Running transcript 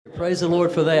Praise the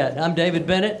Lord for that. I'm David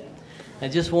Bennett. I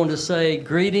just wanted to say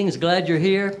greetings, glad you're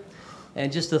here.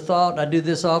 And just a thought, I do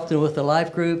this often with the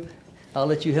life group. I'll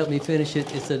let you help me finish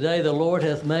it. It's the day the Lord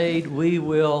hath made. We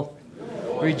will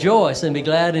rejoice and be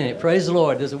glad in it. Praise the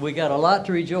Lord. We got a lot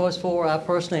to rejoice for. I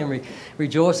personally am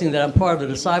rejoicing that I'm part of the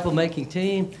disciple-making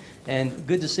team. And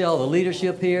good to see all the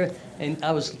leadership here. And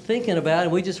I was thinking about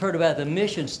it, we just heard about the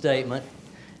mission statement.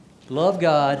 Love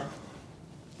God,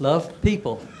 love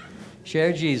people,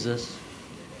 share Jesus,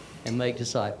 and make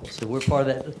disciples. So we're part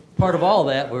of all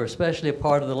that. We're especially a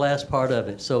part of the last part of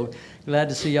it. So glad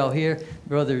to see y'all here.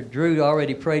 Brother Drew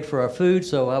already prayed for our food,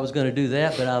 so I was going to do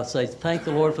that, but I'll say thank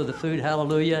the Lord for the food.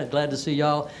 Hallelujah. Glad to see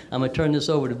y'all. I'm going to turn this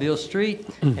over to Bill Street,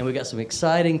 and we got some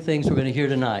exciting things we're going to hear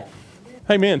tonight.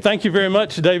 Amen. Thank you very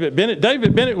much, David Bennett.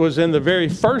 David Bennett was in the very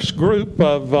first group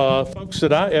of folks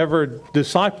that I ever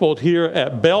discipled here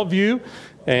at Bellevue.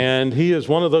 And he is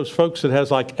one of those folks that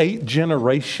has like 8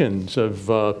 generations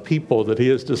of people that he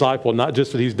has discipled. Not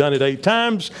just that he's done it 8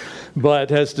 times,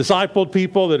 but has discipled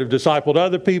people that have discipled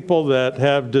other people that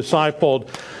have discipled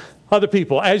other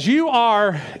people. As you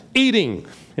are eating,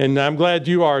 and I'm glad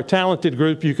you are a talented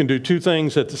group, you can do 2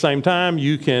 things at the same time.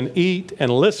 You can eat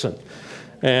and listen.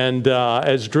 And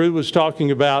as Drew was talking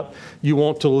about, you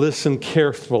want to listen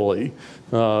carefully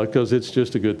because it's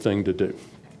just a good thing to do.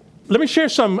 Let me share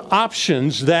some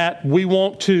options that we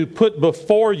want to put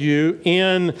before you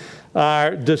in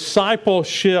our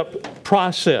discipleship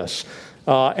process.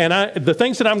 The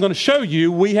things that I'm going to show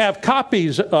you, we have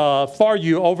copies for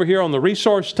you over here on the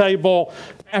resource table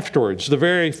afterwards. The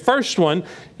very first one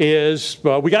is,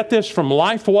 we got this from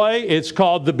Lifeway. It's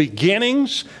called The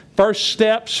Beginnings, First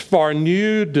Steps for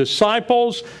New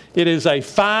Disciples. It is a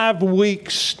 5-week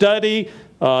study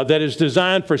that is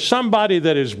designed for somebody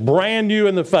that is brand new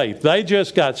in the faith. They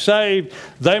just got saved.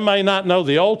 They may not know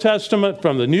the Old Testament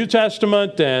from the New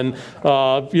Testament, and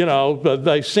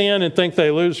they sin and think they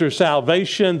lose their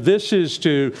salvation. This is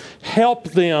to help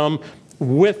them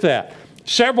with that.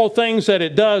 Several things that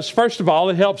it does. First of all,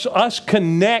 it helps us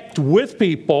connect with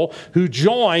people who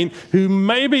join who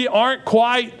maybe aren't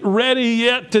quite ready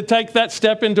yet to take that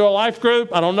step into a life group.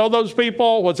 I don't know those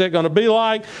people. What's it going to be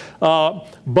like?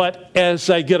 But as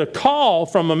they get a call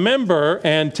from a member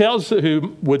and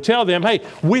who would tell them, hey,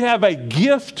 we have a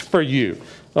gift for you.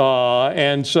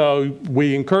 And so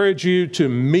we encourage you to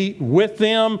meet with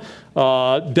them.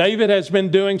 David has been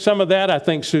doing some of that. I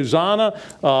think Susanna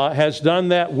has done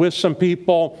that with some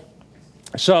people.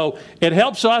 So it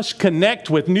helps us connect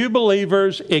with new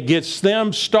believers. It gets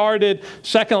them started,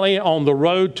 secondly, on the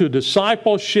road to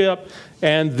discipleship.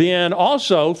 And then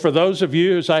also, for those of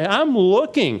you who say, I'm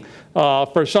looking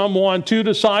for someone to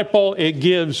disciple, it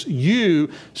gives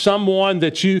you someone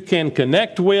that you can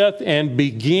connect with and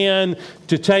begin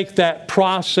to take that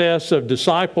process of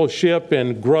discipleship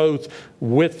and growth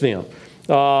with them.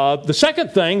 The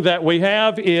second thing that we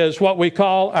have is what we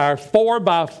call our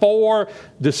 4x4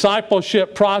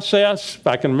 discipleship process. If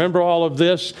I can remember all of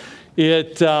this,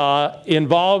 it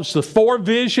involves the 4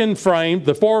 vision frame,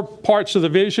 the 4 parts of the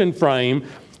vision frame,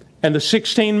 and the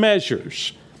 16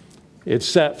 measures.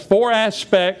 It's that 4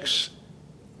 aspects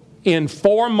in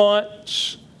 4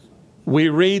 months. We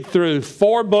read through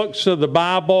 4 books of the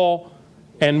Bible,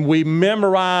 and we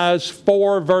memorize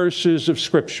 4 verses of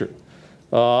Scripture.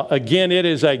 Again, it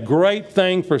is a great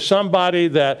thing for somebody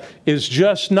that is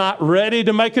just not ready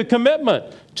to make a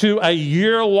commitment to a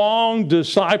year-long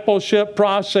discipleship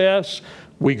process.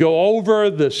 We go over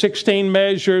the 16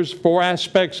 measures, 4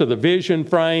 aspects of the vision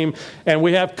frame, and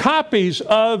we have copies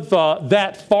of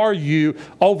that for you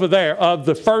over there of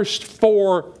the first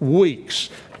 4 weeks.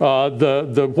 What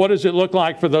does it look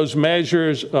like for those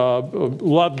measures?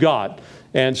 Love God.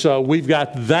 And so we've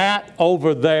got that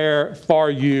over there for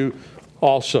you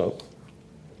also.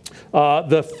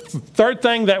 The third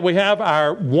thing that we have,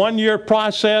 our 1-year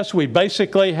process. We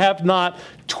basically have not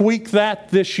tweaked that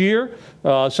this year.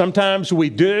 Sometimes we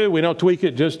do. We don't tweak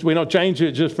it we don't change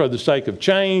it just for the sake of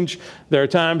change. There are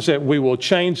times that we will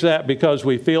change that because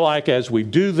we feel like as we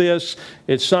do this,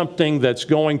 it's something that's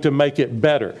going to make it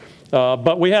better.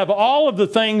 But we have all of the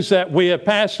things that we have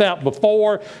passed out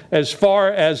before as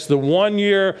far as the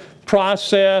 1-year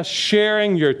process,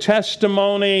 sharing your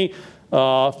testimony,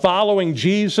 following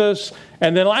Jesus.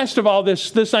 And then last of all, this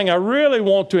thing I really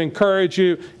want to encourage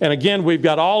you, and again, we've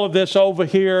got all of this over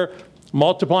here,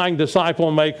 Multiplying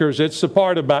Disciple Makers. It's the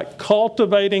part about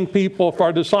cultivating people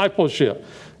for discipleship.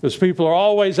 Because people are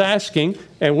always asking,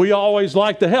 and we always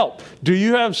like to help. Do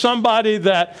you have somebody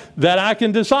that I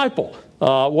can disciple?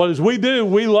 As we do,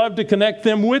 we love to connect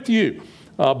them with you.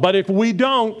 But if we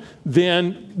don't,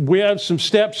 then we have some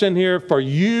steps in here for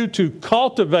you to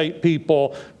cultivate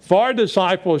people for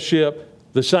discipleship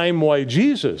the same way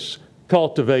Jesus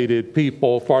cultivated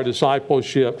people for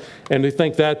discipleship, and we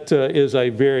think that is a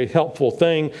very helpful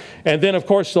thing. And then, of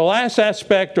course, the last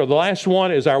aspect, or the last one,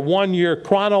 is our one-year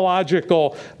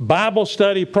chronological Bible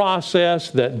study process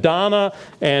that Donna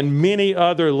and many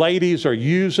other ladies are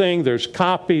using. There's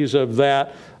copies of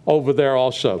that over there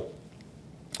also.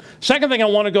 Second thing I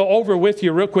want to go over with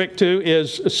you real quick, too,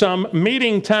 is some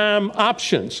meeting time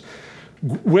options.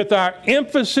 With our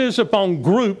emphasis upon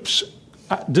groups,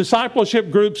 discipleship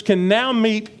groups can now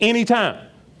meet anytime.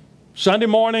 Sunday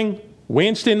morning,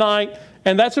 Wednesday night,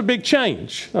 and that's a big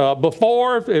change.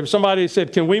 Before, if somebody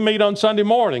said, can we meet on Sunday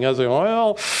morning? I say,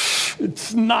 well,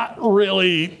 it's not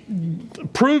really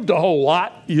proved a whole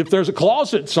lot. If there's a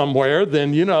closet somewhere,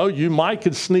 then, you might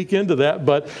could sneak into that.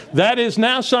 But that is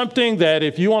now something that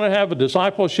if you want to have a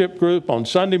discipleship group on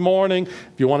Sunday morning,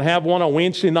 if you want to have one on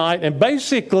Wednesday night, and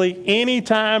basically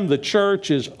anytime the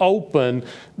church is open,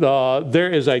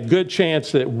 there is a good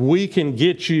chance that we can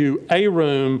get you a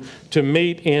room to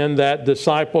meet in that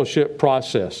discipleship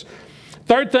process.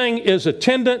 Third thing is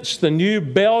attendance. The new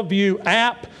Bellevue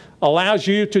app allows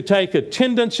you to take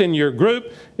attendance in your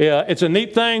group. It's a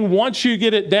neat thing. Once you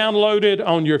get it downloaded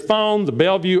on your phone, the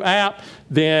Bellevue app,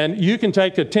 then you can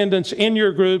take attendance in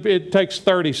your group. It takes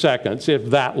 30 seconds, if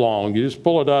that long. You just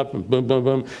pull it up and boom, boom,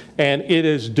 boom, and it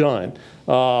is done.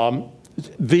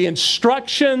 The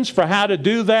instructions for how to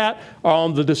do that are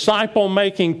on the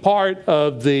disciple-making part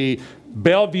of the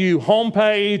Bellevue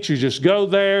homepage. You just go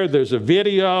there. There's a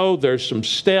video. There's some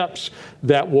steps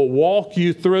that will walk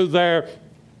you through there.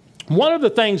 One of the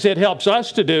things it helps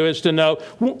us to do is to know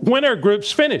when our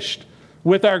group's finished.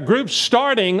 With our groups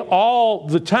starting all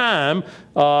the time,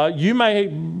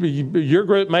 your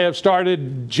group may have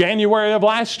started January of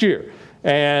last year.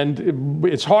 And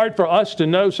it's hard for us to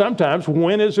know sometimes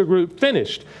when is a group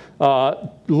finished.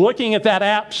 Looking at that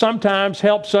app sometimes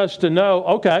helps us to know,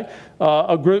 okay,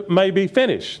 a group may be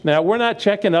finished. Now, we're not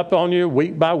checking up on you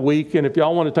week by week, and if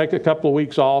y'all want to take a couple of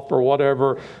weeks off or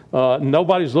whatever,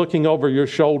 nobody's looking over your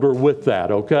shoulder with that,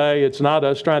 okay? It's not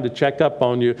us trying to check up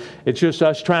on you. It's just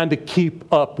us trying to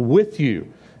keep up with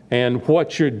you and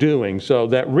what you're doing. So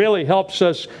that really helps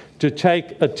us to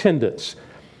take attendance.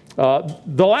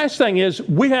 The last thing is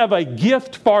we have a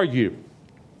gift for you.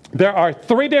 There are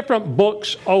 3 different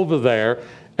books over there,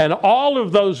 and all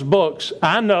of those books,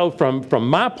 I know from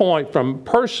my point, from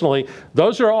personally,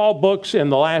 those are all books in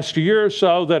the last year or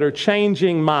so that are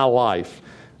changing my life.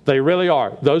 They really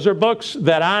are. Those are books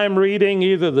that I'm reading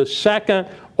either the second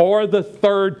or the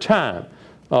third time.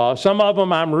 Some of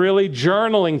them I'm really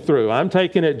journaling through. I'm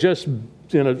taking it just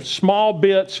in small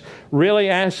bits, really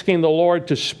asking the Lord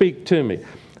to speak to me.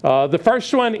 The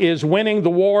first one is Winning the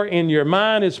War in Your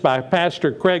Mind. It's by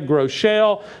Pastor Craig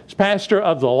Groeschel. He's pastor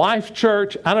of the Life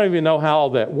Church. I don't even know how all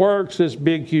that works, this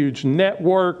big, huge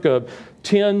network of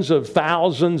tens of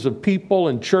thousands of people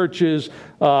and churches.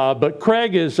 But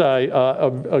Craig is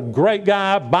a great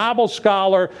guy, Bible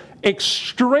scholar,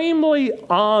 extremely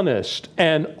honest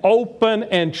and open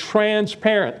and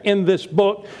transparent. In this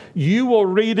book, you will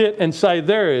read it and say,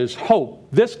 there is hope.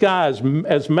 This guy is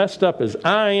as messed up as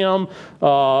I am,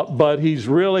 but he's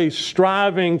really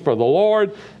striving for the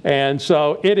Lord. And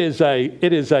so it is a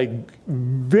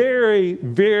very,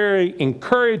 very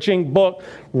encouraging book,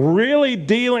 really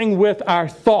dealing with our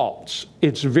thoughts.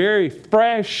 It's very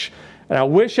fresh. And I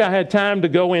wish I had time to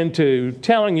go into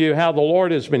telling you how the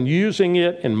Lord has been using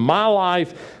it in my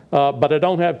life, but I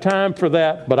don't have time for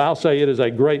that. But I'll say it is a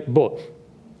great book.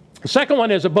 The second one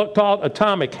is a book called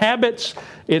Atomic Habits.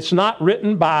 It's not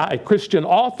written by a Christian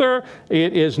author.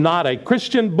 It is not a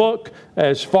Christian book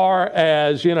as far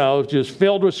as, just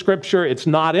filled with Scripture. It's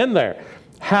not in there.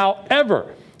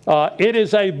 However, it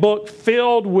is a book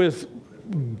filled with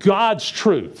God's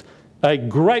truth. A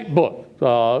great book.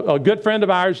 A good friend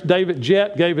of ours, David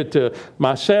Jett, gave it to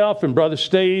myself and Brother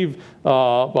Steve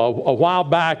a while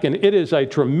back, and it is a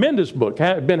tremendous book.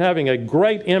 Been having a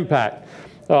great impact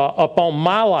upon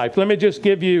my life. Let me just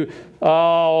give you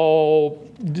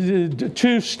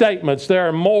 2 statements. There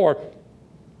are more.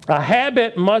 A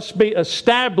habit must be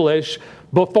established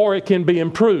before it can be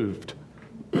improved.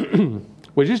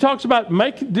 Which just talks about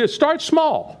start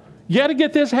small. You got to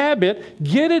get this habit,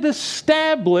 get it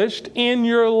established in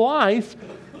your life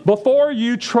before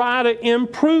you try to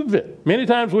improve it. Many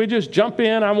times we just jump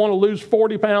in, I want to lose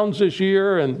 40 pounds this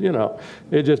year, and,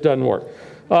 it just doesn't work.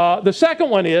 The second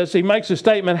one is, he makes a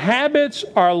statement, habits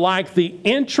are like the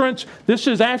entrance. This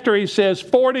is after he says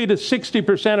 40 to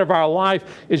 60% of our life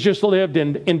is just lived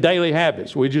in daily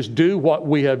habits. We just do what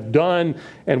we have done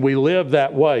and we live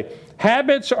that way.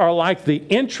 Habits are like the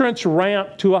entrance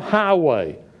ramp to a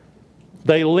highway.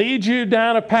 They lead you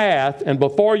down a path, and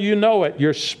before you know it,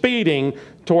 you're speeding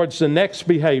towards the next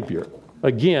behavior.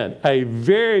 Again, a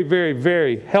very, very,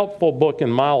 very helpful book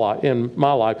in my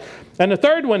life. And the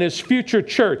third one is Future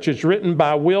Church. It's written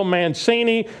by Will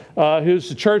Mancini, who's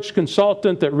the church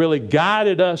consultant that really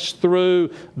guided us through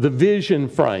the vision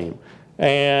frame.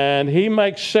 And he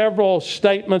makes several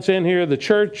statements in here. The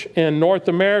church in North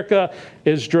America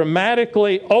is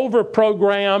dramatically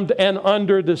over-programmed and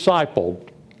under-discipled.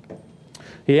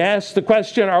 He asks the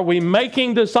question, are we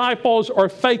making disciples or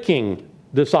faking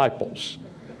disciples?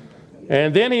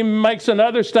 And then he makes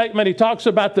another statement. He talks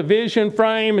about the vision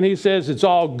frame, and he says it's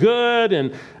all good.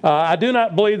 And I do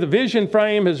not believe the vision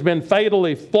frame has been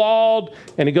fatally flawed.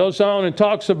 And he goes on and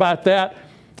talks about that.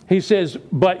 He says,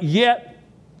 but yet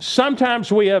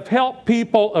sometimes we have helped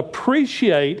people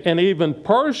appreciate and even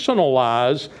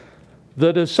personalize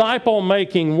the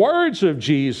disciple-making words of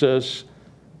Jesus,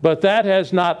 but that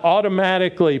has not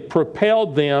automatically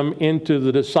propelled them into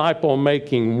the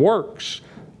disciple-making works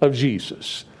of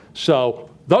Jesus. So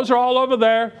those are all over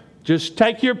there. Just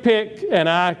take your pick, and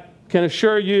I can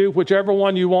assure you, whichever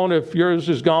one you want, if yours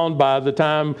is gone by the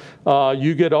time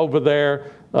you get over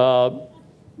there,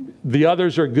 the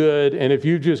others are good. And if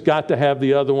you just got to have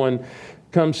the other one,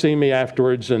 come see me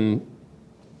afterwards, and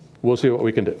we'll see what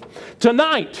we can do.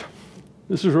 Tonight,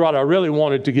 this is what I really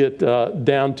wanted to get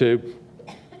down to.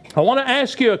 I want to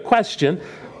ask you a question.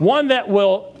 One that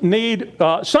will need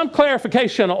some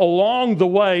clarification along the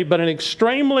way, but an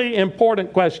extremely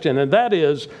important question, and that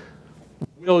is,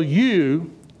 will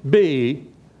you be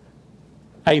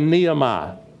a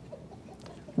Nehemiah?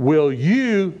 Will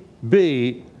you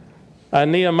be a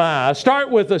Nehemiah? I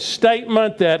start with a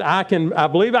statement that I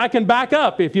believe I can back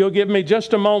up if you'll give me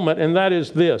just a moment, and that is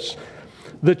this.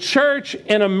 The church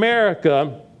in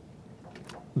America,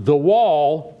 the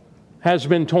wall has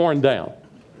been torn down.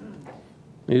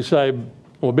 You say,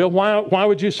 well, Bill, why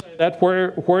would you say that?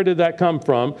 Where did that come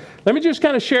from? Let me just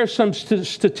kind of share some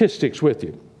statistics with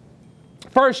you.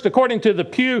 First, according to the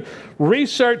Pew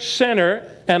Research Center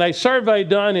and a survey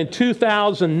done in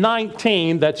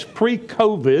 2019, that's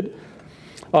pre-COVID.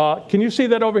 Can you see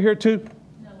that over here too?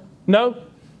 No?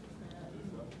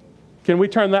 Can we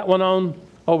turn that one on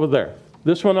over there?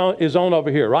 This one is on over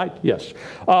here, right? Yes.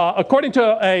 According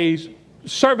to a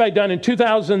survey done in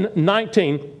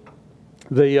 2019,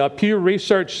 the Pew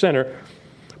Research Center,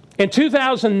 in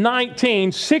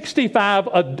 2019, 65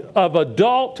 of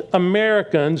adult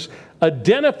Americans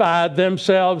identified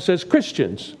themselves as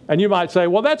Christians. And you might say,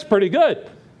 well, that's pretty good.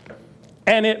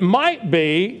 And it might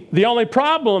be. The only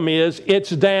problem is it's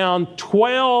down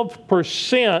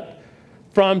 12%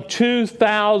 from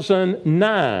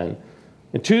 2009.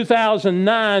 In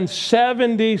 2009,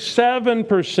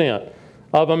 77%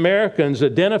 of Americans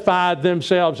identified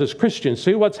themselves as Christians.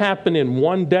 See what's happened in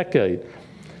one decade.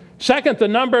 Second, the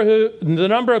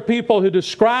number of people who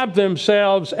describe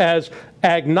themselves as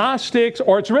agnostics,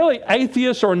 or it's really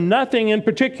atheists or nothing in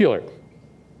particular.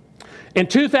 In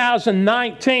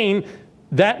 2019,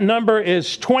 that number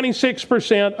is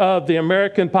 26% of the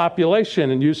American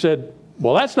population. And you said,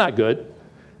 well, that's not good.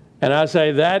 And I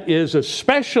say that is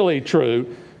especially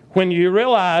true when you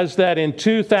realize that in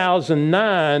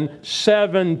 2009,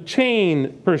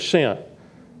 17%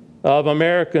 of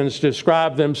Americans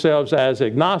describe themselves as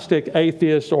agnostic,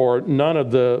 atheist, or none of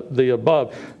the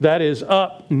above. That is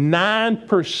up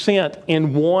 9%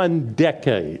 in one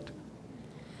decade.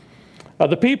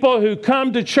 The people who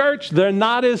come to church, they're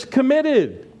not as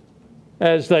committed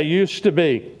as they used to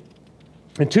be.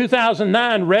 In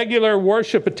 2009, regular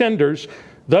worship attenders,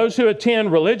 those who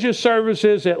attend religious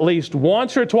services at least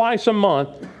once or twice a month,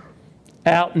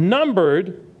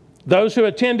 outnumbered those who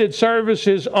attended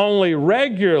services only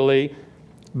regularly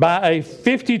by a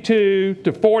 52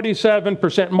 to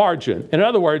 47% margin. In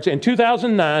other words, in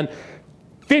 2009,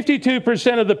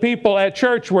 52% of the people at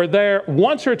church were there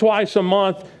once or twice a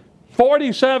month.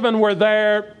 47 were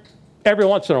there every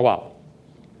once in a while.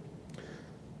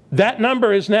 That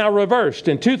number is now reversed.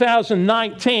 In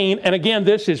 2019, and again,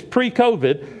 this is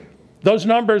pre-COVID, those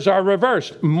numbers are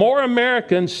reversed. More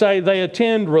Americans say they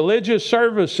attend religious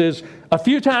services a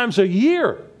few times a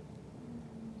year,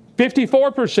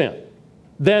 54%,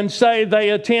 than say they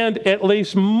attend at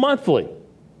least monthly.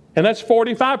 And that's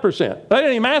 45%. They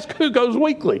didn't even ask who goes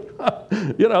weekly.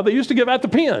 They used to give out the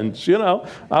pens.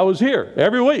 I was here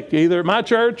every week, either at my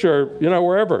church or,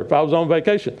 wherever, if I was on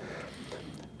vacation.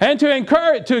 And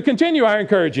to continue our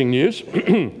encouraging news,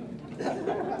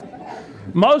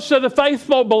 most of the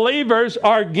faithful believers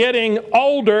are getting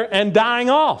older and dying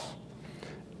off.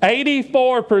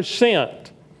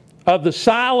 84% of the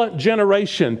silent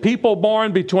generation, people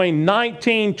born between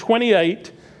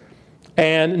 1928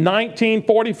 and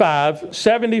 1945,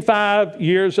 75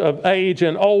 years of age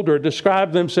and older,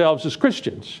 describe themselves as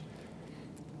Christians.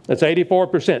 That's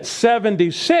 84%.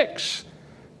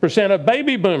 76% of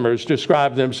baby boomers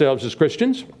describe themselves as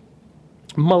Christians.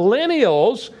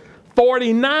 Millennials,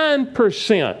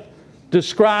 49%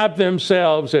 describe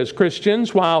themselves as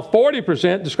Christians, while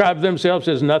 40% describe themselves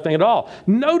as nothing at all.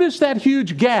 Notice that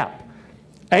huge gap.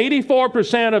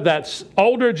 84% of that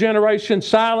older generation,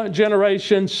 silent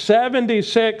generation,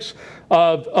 76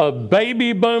 of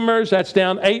baby boomers, that's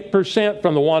down 8%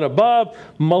 from the one above.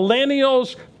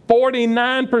 Millennials,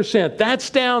 49%, that's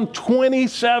down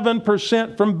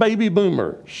 27% from baby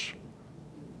boomers.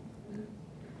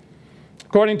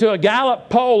 According to a Gallup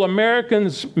poll,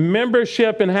 Americans'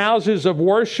 membership in houses of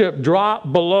worship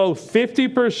dropped below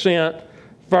 50%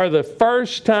 for the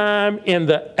first time in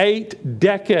the 8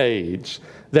 decades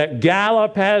that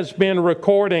Gallup has been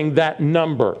recording that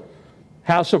number.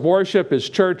 House of worship is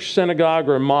church, synagogue,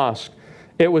 or mosque.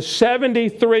 It was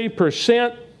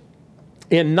 73%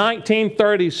 in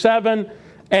 1937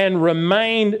 and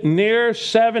remained near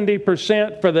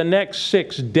 70% for the next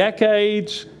 6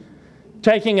 decades,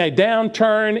 taking a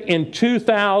downturn in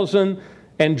 2000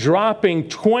 and dropping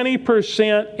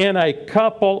 20% in a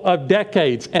couple of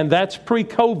decades. And that's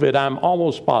pre-COVID, I'm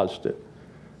almost positive.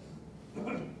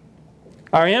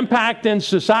 Our impact in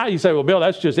society, you say, well, Bill,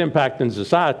 that's just impact in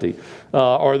society,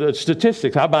 or the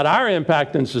statistics. How about our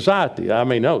impact in society? I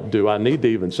mean, no, do I need to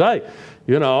even say?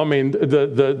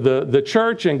 The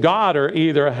church and God are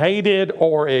either hated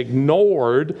or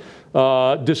ignored,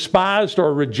 despised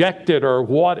or rejected or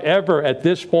whatever at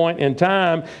this point in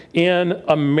time in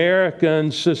American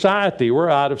society. We're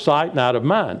out of sight and out of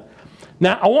mind.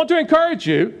 Now, I want to encourage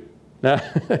you. Now,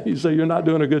 you say you're not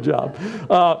doing a good job.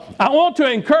 I want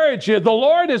to encourage you, the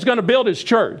Lord is going to build His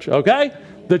church, okay?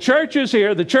 The church is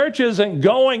here. The church isn't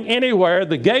going anywhere.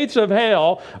 The gates of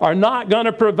hell are not going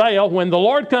to prevail. When the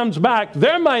Lord comes back,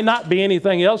 there may not be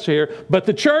anything else here, but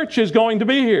the church is going to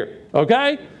be here,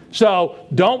 okay? So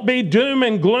don't be doom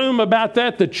and gloom about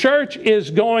that. The church is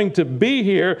going to be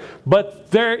here, but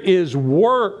there is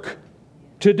work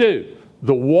to do.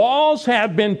 The walls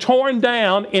have been torn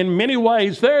down in many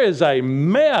ways. There is a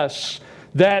mess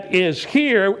that is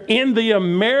here in the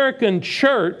American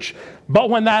church.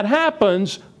 But when that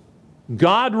happens,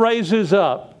 God raises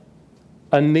up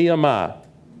a Nehemiah.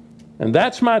 And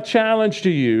that's my challenge to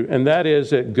you, and that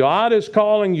is that God is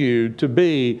calling you to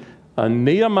be a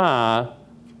Nehemiah,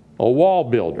 a wall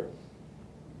builder.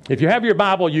 If you have your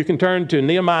Bible, you can turn to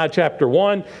Nehemiah chapter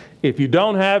 1. If you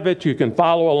don't have it, you can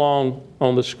follow along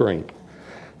on the screen.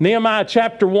 Nehemiah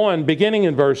chapter 1, beginning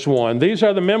in verse 1. These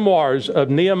are the memoirs of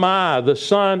Nehemiah, the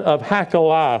son of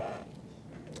Hakaliah.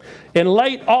 In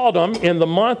late autumn, in the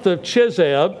month of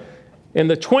Chislev, in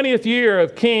the 20th year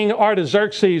of King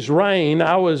Artaxerxes' reign,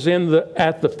 I was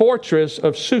at the fortress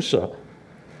of Susa.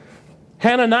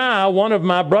 Hananiah, one of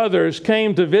my brothers,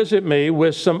 came to visit me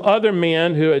with some other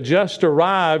men who had just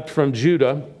arrived from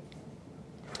Judah.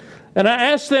 And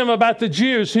I asked them about the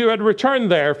Jews who had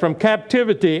returned there from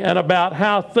captivity and about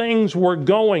how things were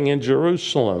going in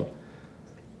Jerusalem.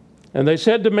 And they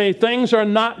said to me, things are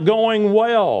not going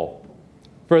well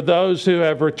for those who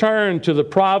have returned to the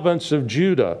province of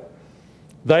Judah.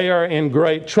 They are in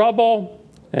great trouble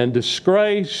and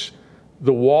disgrace.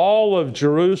 The wall of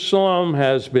Jerusalem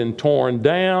has been torn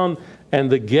down, and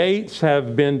the gates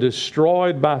have been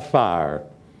destroyed by fire.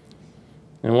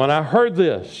 And when I heard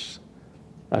this,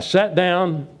 I sat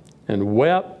down and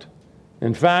wept.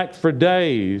 In fact, for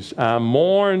days, I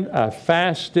mourned, I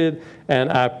fasted,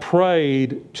 and I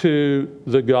prayed to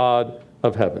the God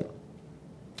of heaven.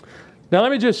 Now,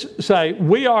 let me just say,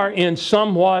 we are in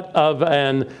somewhat of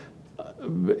an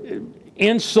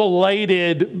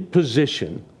insulated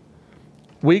position.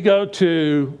 We go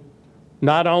to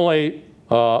not only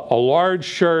a large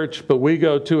church, but we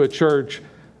go to a church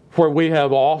where we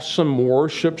have awesome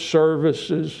worship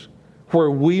services,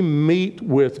 where we meet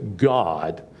with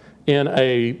God in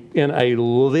a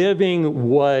living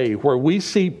way, where we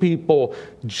see people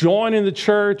joining the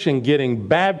church and getting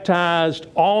baptized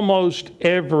almost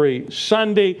every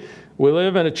Sunday. We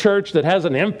live in a church that has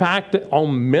an impact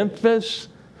on Memphis.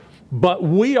 But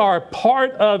we are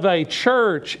part of a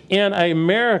church in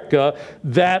America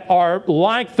that are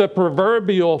like the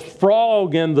proverbial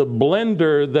frog in the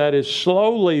blender that is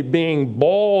slowly being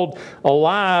boiled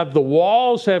alive. The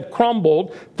walls have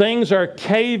crumbled. Things are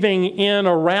caving in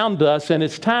around us, and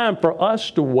it's time for us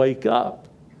to wake up.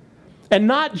 And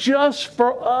not just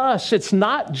for us. It's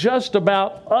not just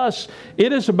about us.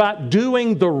 It is about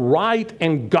doing the right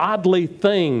and godly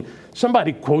thing.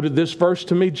 Somebody quoted this verse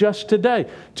to me just today.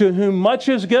 To whom much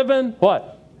is given,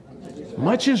 what?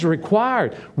 Much is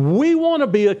required. We want to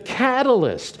be a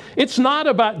catalyst. It's not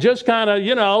about just kind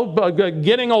of,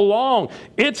 getting along.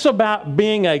 It's about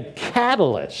being a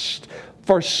catalyst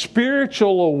for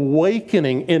spiritual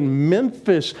awakening in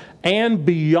Memphis and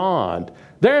beyond.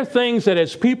 There are things that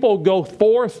as people go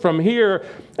forth from here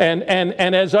and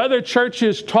as other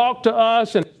churches talk to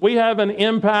us and we have an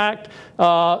impact,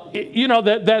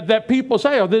 that people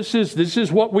say, oh, this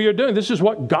is what we are doing. This is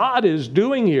what God is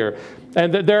doing here.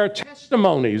 And that there are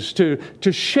testimonies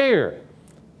to share.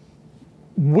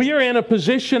 We are in a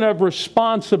position of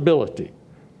responsibility.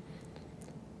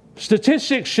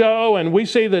 Statistics show, and we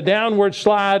see the downward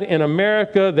slide in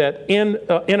America, that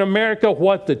in America,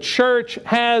 what the church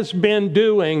has been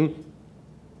doing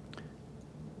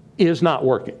is not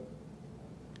working.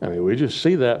 I mean, we just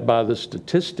see that by the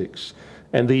statistics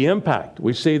and the impact.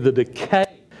 We see the decay.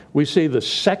 We see the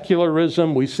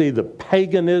secularism. We see the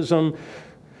paganism.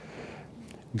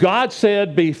 God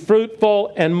said, be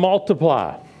fruitful and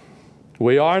multiply.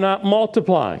 We are not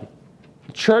multiplying.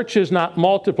 Church is not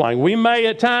multiplying. We may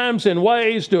at times in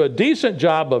ways do a decent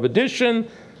job of addition,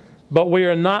 but we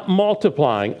are not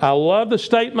multiplying. I love the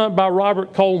statement by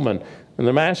Robert Coleman in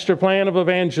the Master Plan of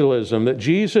Evangelism that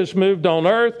Jesus moved on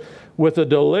earth with a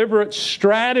deliberate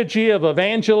strategy of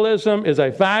evangelism is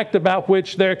a fact about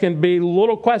which there can be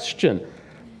little question.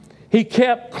 He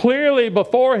kept clearly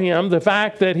before him the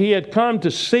fact that he had come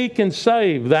to seek and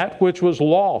save that which was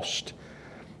lost.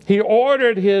 He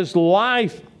ordered his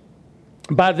life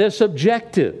by this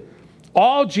objective.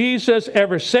 All Jesus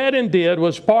ever said and did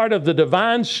was part of the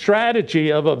divine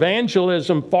strategy of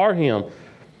evangelism for him.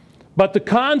 But the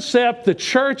concept the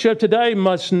church of today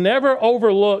must never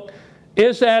overlook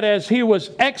is that as he was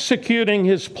executing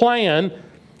his plan,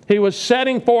 he was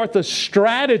setting forth a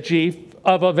strategy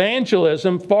of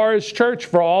evangelism for his church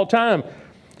for all time.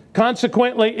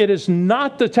 Consequently, it is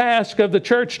not the task of the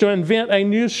church to invent a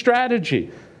new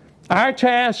strategy. Our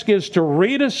task is to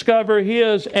rediscover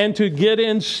his and to get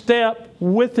in step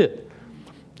with it.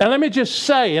 And let me just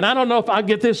say, and I don't know if I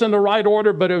get this in the right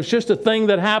order, but it was just a thing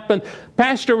that happened.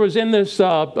 Pastor was in this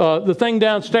the thing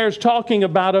downstairs talking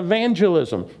about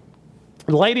evangelism.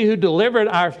 The lady who delivered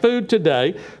our food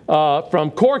today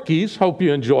from Corky's, hope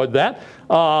you enjoyed that,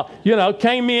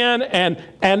 came in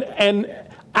and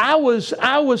I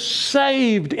was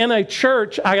saved in a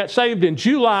church. I got saved in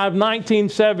July of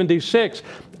 1976.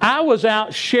 I was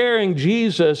out sharing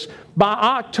Jesus by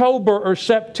October or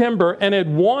September and had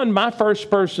won my first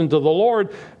person to the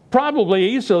Lord probably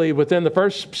easily within the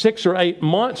first 6 or 8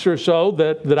 months or so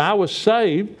that I was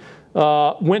saved.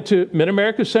 Went to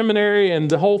Mid-America Seminary,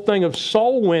 and the whole thing of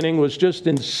soul winning was just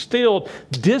instilled,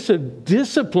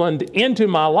 disciplined into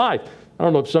my life. I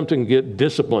don't know if something can get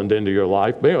disciplined into your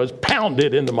life, but it was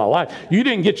pounded into my life. You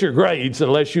didn't get your grades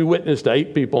unless you witnessed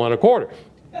 8 people in a quarter.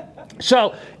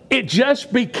 So it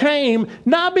just became,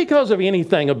 not because of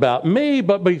anything about me,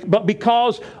 but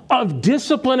because of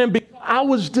discipline, and because I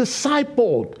was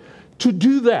discipled to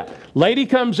do that. Lady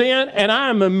comes in, and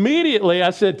I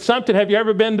said, have you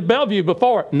ever been to Bellevue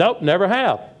before? Nope, never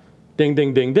have. Ding,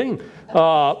 ding, ding, ding.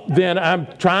 Then I'm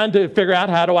trying to figure out,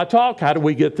 how do I talk? How do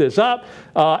we get this up?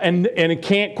 And it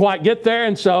can't quite get there.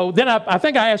 And so then I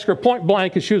think I asked her point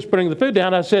blank as she was putting the food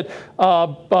down. I said,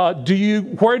 can I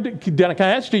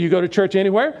ask, do you go to church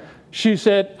anywhere? She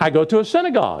said, I go to a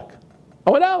synagogue.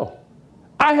 I went, oh,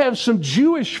 I have some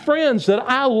Jewish friends that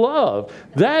I love.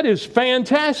 That is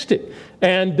fantastic.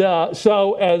 And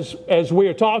so as we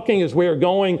are talking, as we are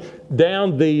going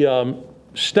down the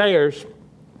stairs,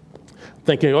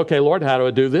 thinking, okay, Lord, how do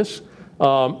I do this?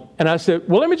 And I said,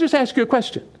 well, let me just ask you a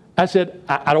question. I said,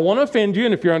 I don't want to offend you,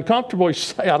 and if you're uncomfortable, you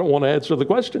say, I don't want to answer the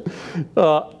question.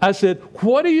 I said,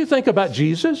 what do you think about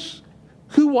Jesus?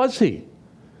 Who was he?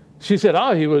 She said,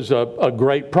 oh, he was a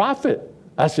great prophet.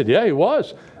 I said, yeah, he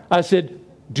was. I said,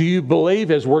 do you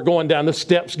believe, as we're going down the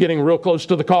steps, getting real close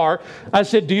to the car, I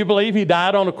said, do you believe he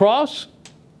died on a cross?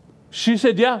 She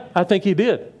said, yeah, I think he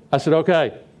did. I said,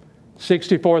 okay,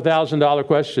 $64,000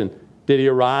 question. Did he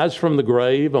arise from the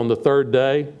grave on the 3rd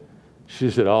day?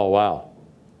 She said, oh, wow.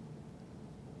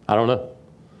 I don't know.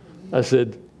 I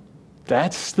said,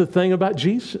 That's the thing about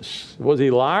Jesus. Was he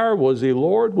liar? Was he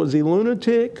Lord? Was he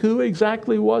lunatic? Who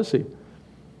exactly was he?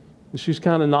 And she's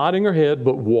kind of nodding her head,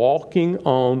 but walking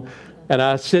on. And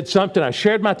I said something. I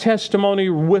shared my testimony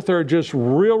with her just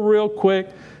real quick.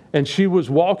 And she was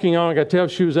walking on. I could tell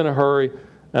she was in a hurry.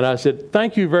 And I said,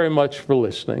 thank you very much for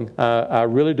listening. I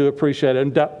really do appreciate it.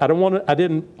 And I don't want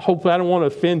to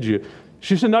offend you.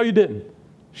 She said, no, you didn't.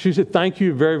 She said, thank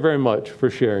you very, very much for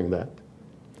sharing that.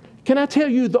 Can I tell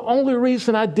you, the only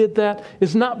reason I did that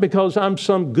is not because I'm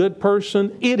some good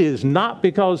person. It is not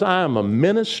because I am a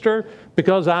minister,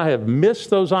 because I have missed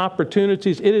those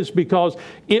opportunities. It is because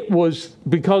I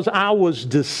was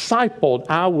discipled.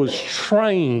 I was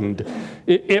trained.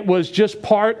 It was just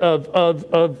part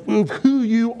of who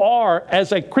you are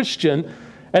as a Christian.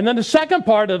 And then the second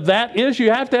part of that is you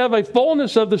have to have a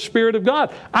fullness of the Spirit of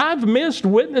God. I've missed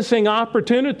witnessing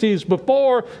opportunities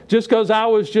before just because I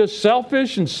was just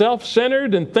selfish and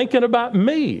self-centered and thinking about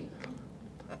me.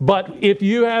 But if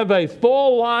you have a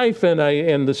full life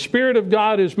and the Spirit of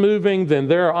God is moving, then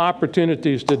there are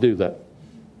opportunities to do that.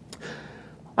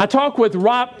 I talked with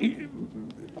Robbie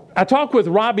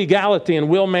Gallaty and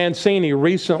Will Mancini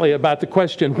recently about the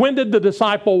question, when did the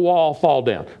disciple wall fall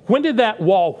down? When did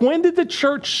the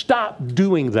church stop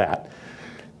doing that?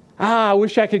 I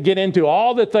wish I could get into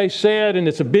all that they said, and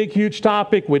it's a big, huge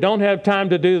topic. We don't have time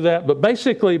to do that. But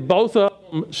basically, both of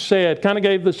them kind of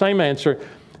gave the same answer.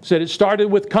 Said it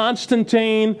started with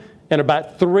Constantine in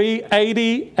about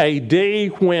 380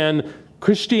 AD when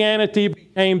Christianity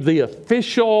became the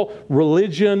official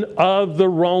religion of the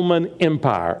Roman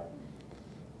Empire.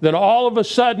 Then all of a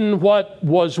sudden, what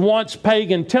was once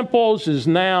pagan temples is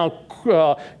now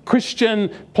Christian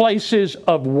places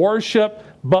of worship,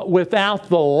 but without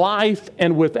the life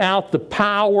and without the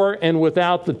power and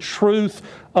without the truth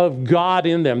of God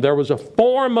in them. There was a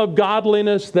form of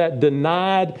godliness that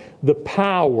denied the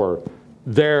power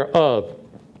thereof.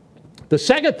 The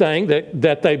second thing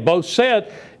that they both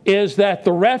said is that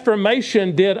the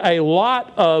Reformation did a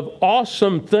lot of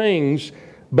awesome things,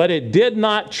 but it did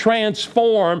not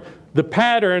transform the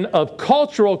pattern of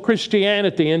cultural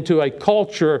Christianity into a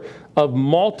culture of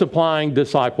multiplying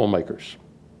disciple makers.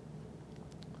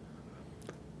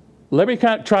 Let me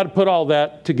try to put all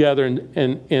that together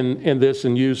in this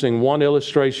and using one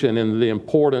illustration in the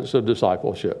importance of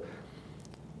discipleship.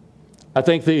 I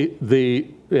think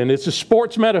and it's a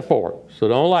sports metaphor, so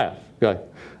don't laugh, okay?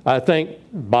 I think,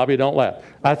 Bobby, don't laugh.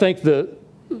 I think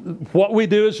what we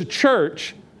do as a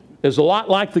church is a lot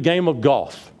like the game of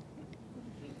golf.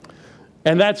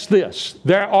 And that's this.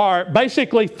 There are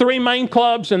basically three main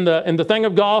clubs in the thing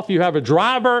of golf. You have a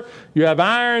driver, you have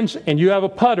irons, and you have a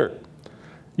putter.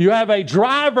 You have a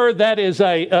driver that is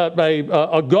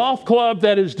a golf club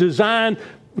that is designed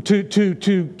to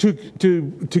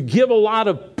give a lot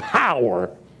of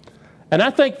power. And I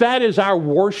think that is our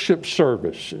worship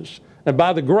services. And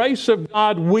by the grace of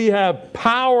God, we have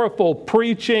powerful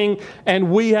preaching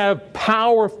and we have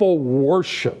powerful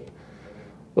worship.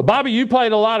 But Bobby, you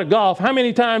played a lot of golf. How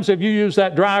many times have you used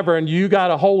that driver and you got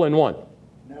a hole in one?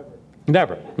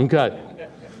 Never. Okay.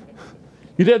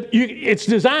 It's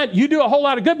designed, you do a whole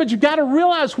lot of good, but you've got to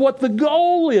realize what the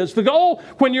goal is. The goal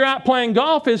when you're out playing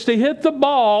golf is to hit the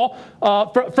ball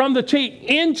from the tee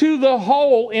into the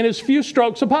hole in as few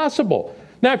strokes as possible.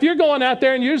 Now, if you're going out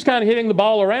there and you're just kind of hitting the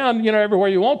ball around, everywhere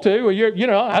you want to, or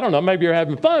I don't know, maybe you're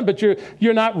having fun, but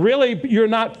you're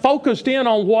not focused in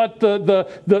on what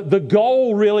the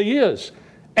goal really is.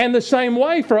 And the same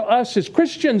way for us as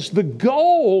Christians, the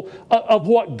goal of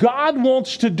what God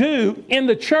wants to do in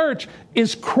the church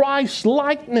is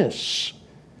Christ-likeness.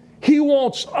 He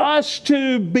wants us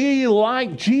to be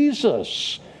like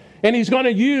Jesus. And He's going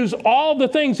to use all the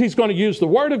things. He's going to use the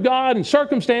Word of God and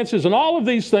circumstances and all of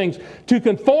these things to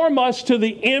conform us to the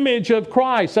image of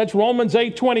Christ. That's Romans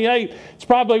 8:28. It's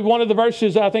probably one of the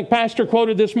verses I think Pastor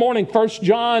quoted this morning, 1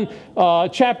 John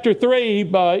chapter 3.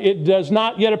 It does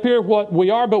not yet appear what we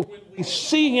are, but when we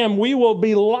see Him, we will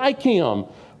be like Him.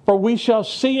 For we shall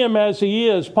see Him as He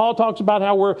is. Paul talks about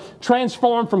how we're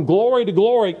transformed from glory to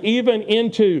glory, even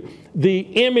into the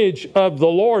image of the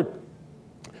Lord.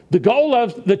 The goal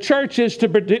of the church is to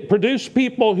produce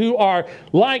people who are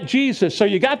like Jesus. So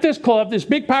you got this club, this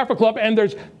big powerful club, and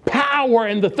there's power,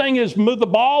 and the thing is, the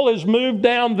ball is moved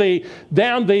down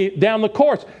the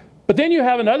course. But then you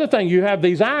have another thing. You have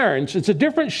these irons. It's a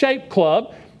different shaped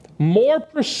club, more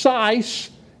precise,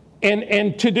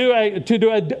 and to do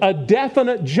a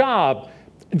definite job.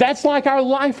 That's like our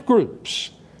life groups.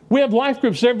 We have life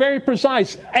groups. They're very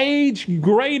precise,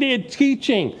 age-graded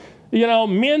teaching.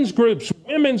 men's groups,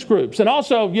 women's groups, and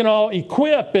also,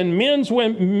 equip and men's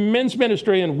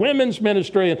ministry and women's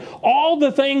ministry and all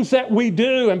the things that we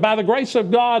do. And by the grace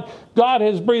of God, God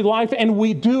has breathed life and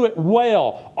we do it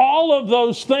well. All of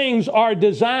those things are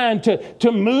designed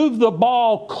to move the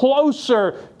ball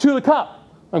closer to the cup.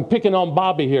 I'm picking on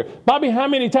Bobby here. Bobby, how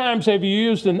many times have you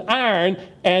used an iron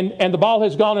and the ball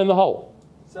has gone in the hole?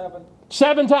 7.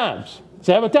 7 times.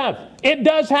 7 times. It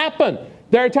does happen.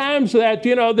 There are times that,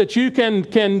 that you can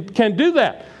do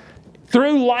that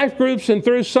through life groups and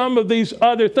through some of these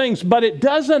other things, but it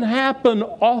doesn't happen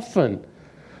often.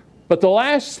 But the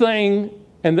last thing,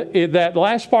 and that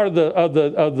last part of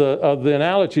the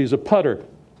analogy is a putter.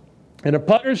 And a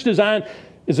putter's design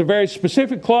is a very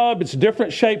specific club. It's a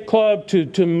different shaped club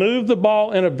to move the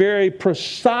ball in a very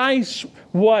precise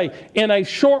way, in a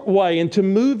short way, and to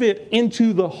move it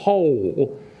into the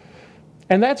hole.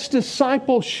 And that's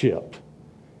discipleship.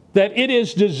 That it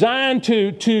is designed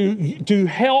to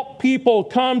help people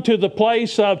come to the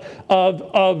place of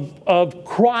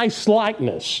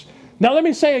Christ-likeness. Now let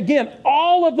me say again,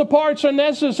 all of the parts are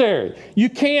necessary. You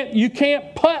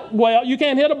can't putt well. You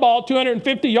can't hit a ball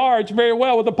 250 yards very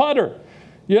well with a putter.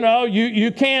 You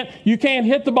can't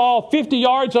hit the ball 50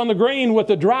 yards on the green with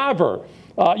a driver.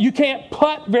 You can't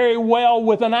putt very well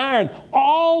with an iron.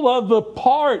 All of the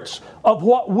parts of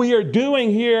what we are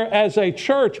doing here as a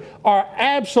church are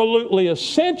absolutely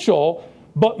essential,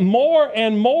 but more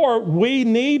and more we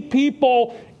need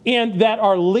people that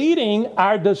are leading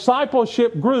our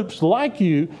discipleship groups like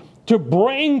you to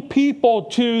bring people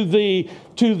to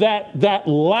that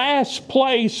last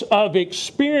place of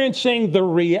experiencing the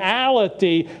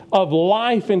reality of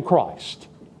life in Christ.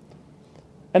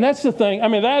 And that's the thing. I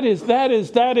mean, that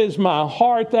is my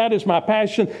heart. That is my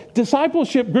passion.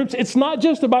 Discipleship groups, it's not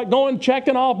just about going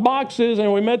checking off boxes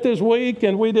and we met this week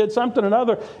and we did something or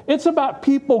another. It's about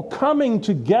people coming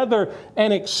together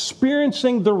and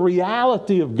experiencing the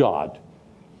reality of God.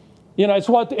 It's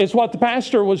what the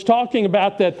pastor was talking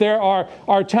about, that there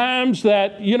are times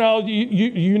that,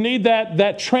 you need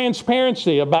that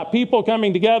transparency about people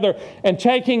coming together and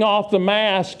taking off the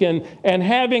mask and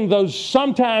having those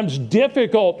sometimes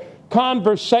difficult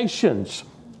conversations.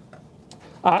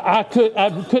 I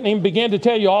couldn't even begin to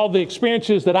tell you all the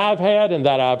experiences that I've had and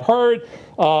that I've heard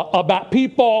about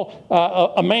people.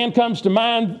 A man comes to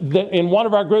mind that in one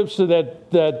of our groups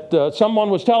that someone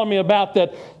was telling me about,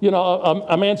 that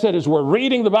a man said, as we're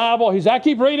reading the Bible, I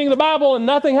keep reading the Bible and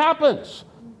nothing happens.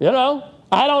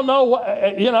 I don't know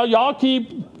what, y'all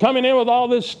keep coming in with all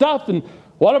this stuff, and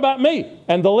what about me?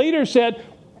 And the leader said,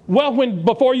 well,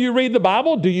 before you read the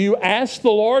Bible, do you ask the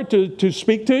Lord to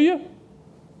speak to you?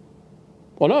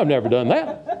 Well, no, I've never done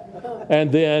that.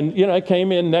 And then, it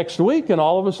came in next week, and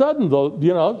all of a sudden,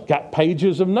 got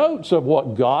pages of notes of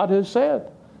what God has said.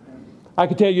 I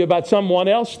could tell you about someone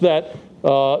else that,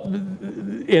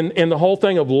 in the whole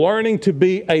thing of learning to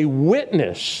be a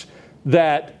witness,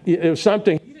 that it was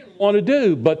something he didn't want to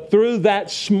do, but through that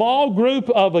small group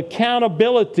of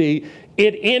accountability,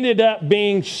 it ended up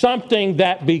being something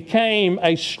that became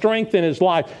a strength in his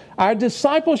life. Our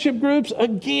discipleship groups,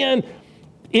 again,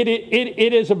 It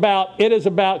is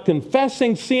about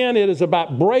confessing sin. It is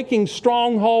about breaking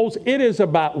strongholds. It is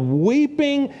about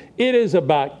weeping. It is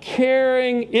about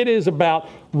caring. It is about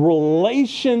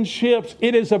relationships.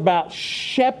 It is about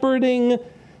shepherding.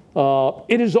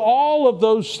 It is all of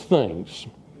those things.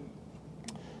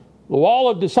 The wall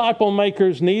of disciple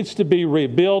makers needs to be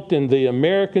rebuilt in the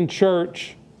American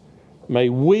church. May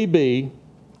we be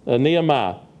a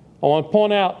Nehemiah. I want to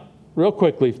point out real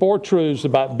quickly 4 truths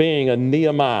about being a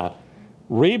Nehemiah.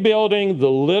 Rebuilding the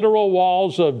literal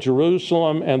walls of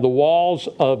Jerusalem and the walls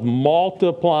of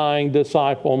multiplying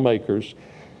disciple makers.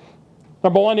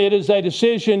 Number 1, it is a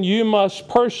decision you must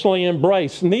personally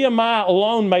embrace. Nehemiah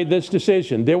alone made this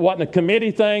decision. There wasn't a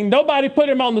committee thing. Nobody put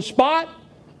him on the spot.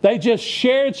 They just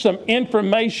shared some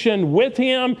information with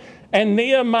him, and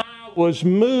Nehemiah was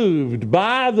moved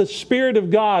by the Spirit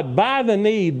of God, by the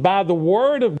need, by the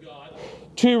Word of God,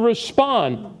 to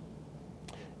respond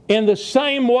in the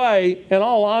same way. In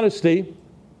all honesty,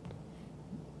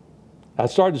 I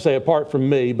started to say apart from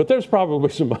me, but there's probably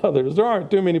some others. There aren't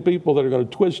too many people that are going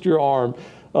to twist your arm,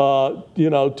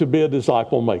 to be a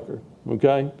disciple maker.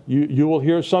 Okay, you will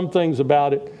hear some things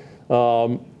about it.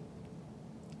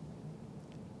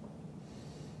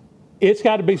 It's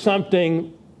got to be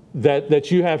something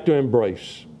that you have to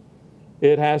embrace.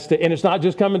 It has to, and it's not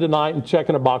just coming tonight and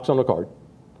checking a box on a card.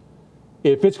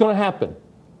 If it's going to happen,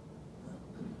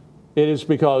 it is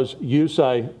because you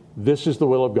say, this is the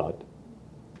will of God,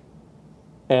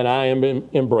 and I am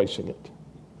embracing it.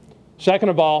 Second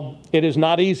of all, it is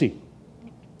not easy.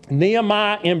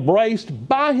 Nehemiah embraced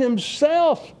by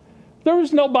himself. There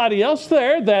was nobody else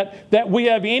there that we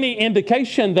have any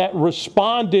indication that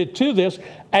responded to this.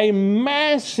 A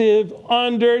massive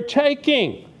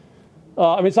undertaking.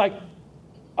 It's like,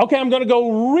 okay, I'm going to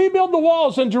go rebuild the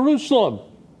walls in Jerusalem.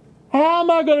 How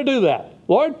am I going to do that,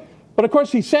 Lord? But of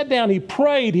course, he sat down, he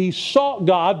prayed, he sought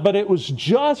God, but it was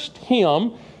just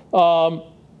him.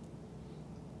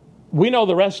 We know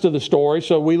the rest of the story,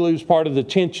 so we lose part of the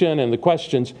tension and the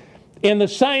questions. In the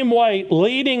same way,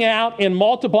 leading out and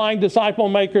multiplying disciple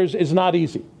makers is not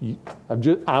easy.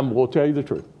 I will tell you the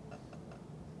truth.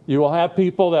 You will have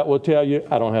people that will tell you,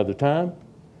 I don't have the time.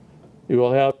 You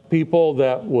will have people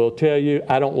that will tell you,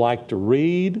 I don't like to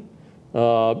read.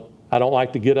 I don't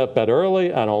like to get up that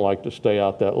early. I don't like to stay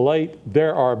out that late.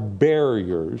 There are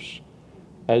barriers.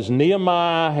 As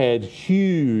Nehemiah had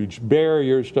huge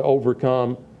barriers to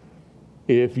overcome,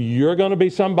 if you're going to be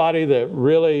somebody that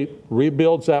really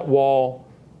rebuilds that wall,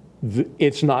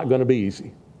 it's not going to be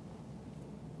easy.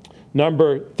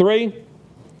 Number 3,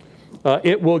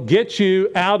 it will get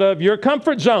you out of your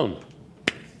comfort zone.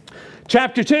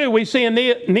 Chapter 2, we see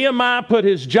Nehemiah put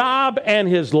his job and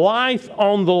his life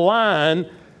on the line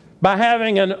by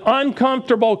having an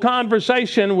uncomfortable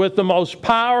conversation with the most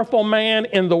powerful man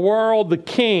in the world, the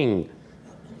king.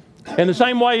 In the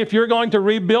same way, if you're going to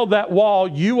rebuild that wall,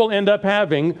 you will end up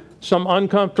having some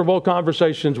uncomfortable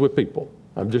conversations with people.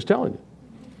 I'm just telling you.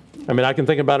 I can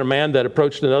think about a man that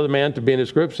approached another man to be in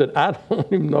his group, said, I don't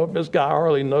even know if this guy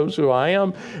hardly knows who I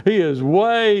am. He is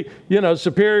way,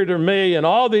 superior to me and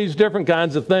all these different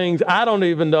kinds of things. I don't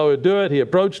even know how to do it. He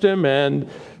approached him, and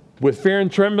with fear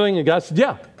and trembling, and God said,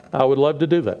 yeah, I would love to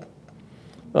do that.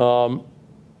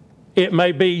 It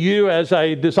may be you as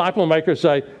a disciple maker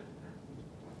say,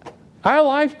 our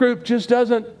life group just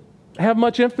doesn't have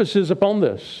much emphasis upon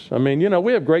this.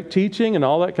 We have great teaching and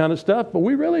all that kind of stuff, but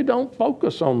we really don't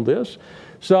focus on this.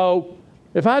 So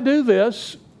if I do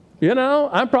this,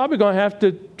 I'm probably going to have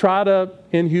to try to,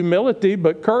 in humility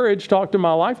but courage, talk to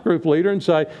my life group leader and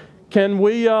say, can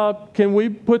we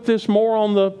put this more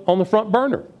on the front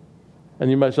burner? And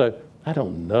you may say, I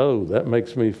don't know. That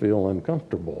makes me feel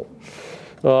uncomfortable.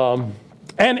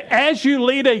 And as you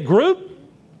lead a group,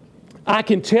 I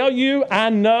can tell you, I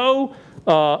know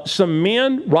some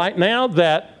men right now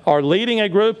that are leading a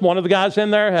group. One of the guys in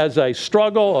there has a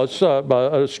struggle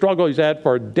he's had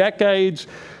for decades.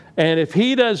 And if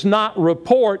he does not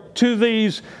report to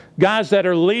these guys that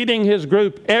are leading his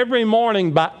group every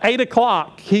morning by 8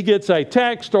 o'clock, he gets a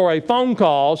text or a phone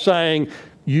call saying,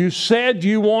 you said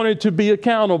you wanted to be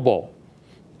accountable.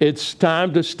 It's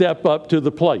time to step up to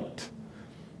the plate.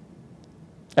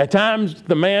 At times,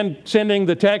 the man sending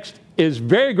the text is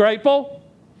very grateful.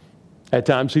 At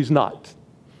times, he's not.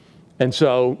 And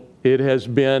so it has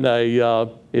been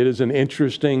it is an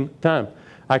interesting time.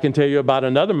 I can tell you about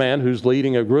another man who's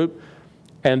leading a group,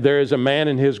 and there is a man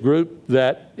in his group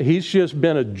that he's just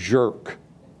been a jerk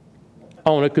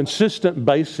on a consistent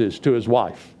basis to his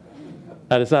wife.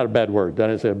 And it's not a bad word. I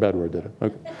didn't say a bad word, did I?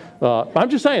 Okay. I'm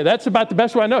just saying, that's about the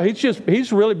best way I know.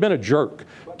 He's really been a jerk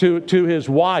to his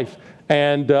wife.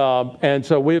 And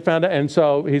so we found out, and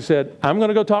so he said, I'm going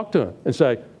to go talk to him and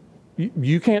say,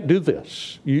 you can't do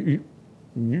this.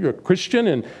 You're a Christian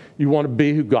and you want to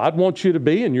be who God wants you to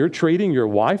be, and you're treating your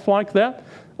wife like that.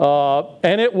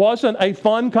 And it wasn't a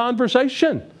fun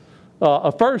conversation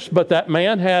at first, but that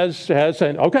man has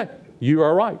said, okay, you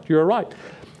are right, you're right.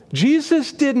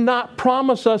 Jesus did not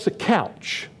promise us a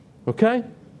couch, okay?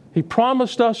 He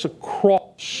promised us a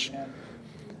cross.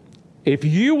 If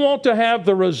you want to have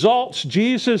the results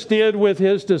Jesus did with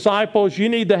his disciples, you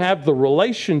need to have the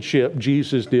relationship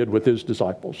Jesus did with his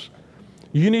disciples.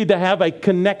 You need to have a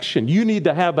connection. You need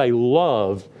to have a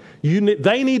love.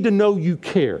 They need to know you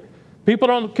care. People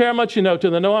don't care how much you know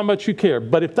till they know how much you care.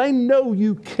 But if they know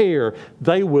you care,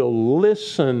 they will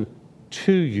listen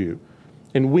to you.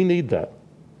 And we need that.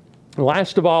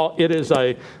 Last of all, it is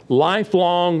a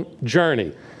lifelong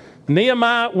journey.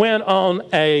 Nehemiah went on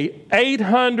a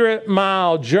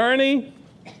 800-mile journey.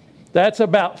 That's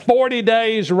about 40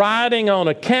 days riding on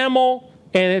a camel.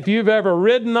 And if you've ever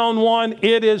ridden on one,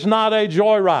 it is not a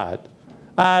joyride.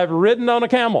 I've ridden on a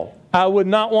camel. I would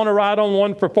not want to ride on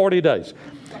one for 40 days.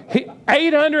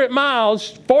 800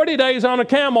 miles, 40 days on a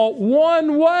camel,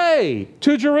 one way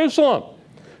to Jerusalem,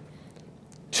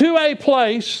 to a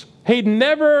place he'd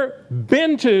never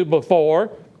been to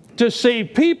before, to see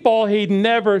people he'd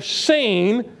never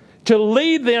seen, to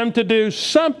lead them to do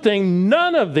something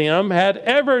none of them had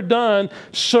ever done,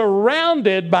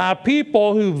 surrounded by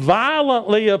people who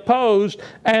violently opposed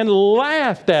and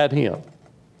laughed at him.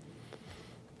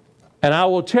 And I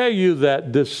will tell you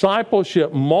that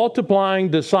discipleship, multiplying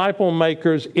disciple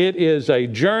makers, it is a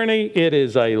journey. It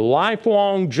is a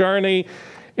lifelong journey.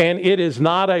 And it is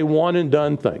not a one and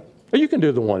done thing. You can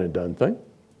do the one and done thing.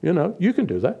 You know, you can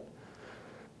do that.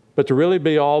 But to really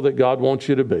be all that God wants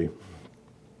you to be,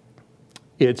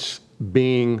 it's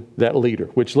being that leader,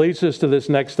 which leads us to this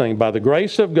next thing. By the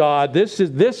grace of God, this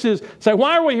is, say,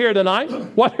 why are we here tonight?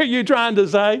 What are you trying to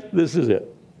say? This is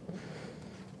it.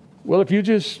 Well, if you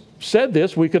just said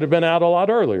this, we could have been out a lot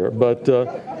earlier. But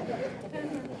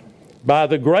by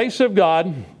the grace of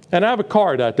God, and I have a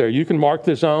card out there. You can mark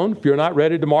this on. If you're not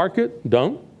ready to mark it,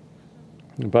 don't.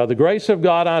 By the grace of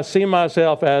God, I see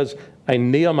myself as a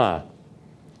Nehemiah,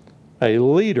 a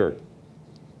leader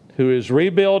who is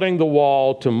rebuilding the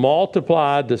wall to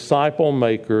multiply disciple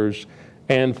makers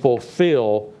and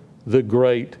fulfill the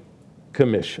Great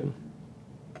Commission.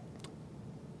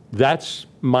 That's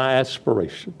my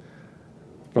aspiration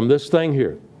from this thing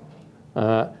here.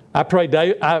 I pray,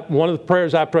 one of the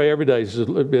prayers I pray every day is,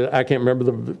 I can't remember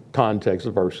the context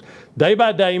of the verse. Day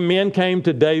by day, men came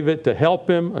to David to help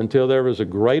him until there was a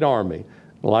great army,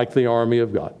 like the army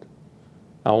of God.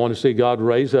 I want to see God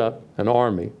raise up an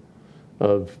army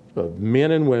of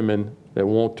men and women that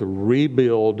want to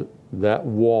rebuild that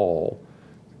wall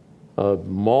of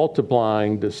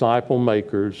multiplying disciple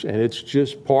makers, and it's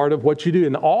just part of what you do.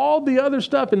 And all the other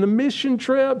stuff, and the mission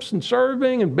trips and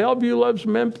serving, and Bellevue Loves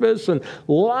Memphis, and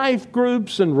life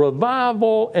groups, and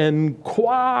revival, and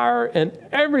choir, and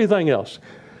everything else.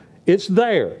 It's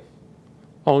there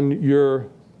on your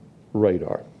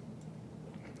radar.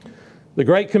 The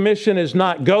Great Commission is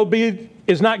not go be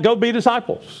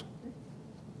disciples.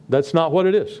 That's not what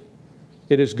it is.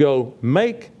 It is go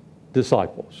make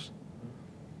disciples,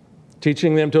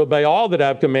 teaching them to obey all that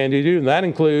I've commanded you, and that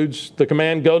includes the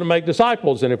command, go to make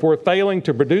disciples. And if we're failing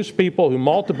to produce people who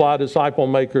multiply disciple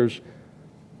makers,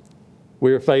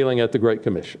 we are failing at the Great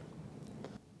Commission.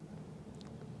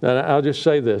 And I'll just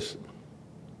say this.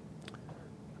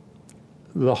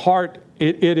 The heart,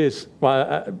 it is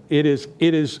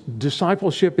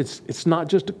discipleship. It's not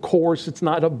just a course. It's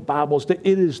not a Bible study.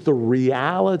 It is the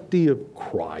reality of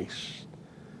Christ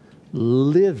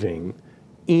living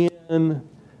in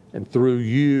and through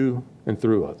you and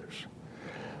through others.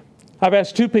 I've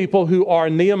asked two people who are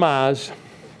Nehemiahs,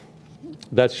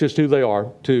 that's just who they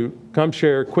are, to come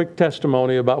share a quick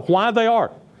testimony about why they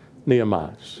are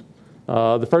Nehemiahs.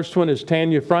 The first one is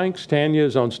Tanya Franks. Tanya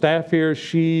is on staff here.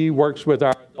 She works with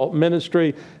our adult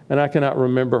ministry, and I cannot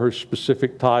remember her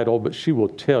specific title, but she will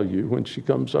tell you when she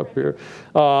comes up here.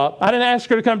 I didn't ask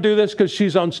her to come do this because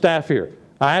she's on staff here.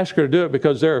 I asked her to do it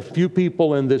because there are a few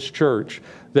people in this church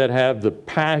that have the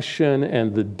passion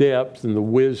and the depth and the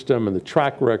wisdom and the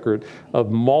track record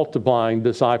of multiplying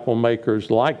disciple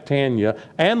makers like Tanya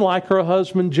and like her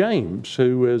husband James,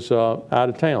 who is out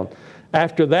of town.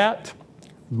 After that,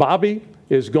 Bobby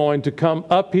is going to come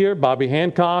up here, Bobby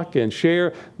Hancock, and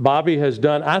share. Bobby has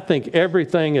done, I think,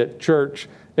 everything at church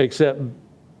except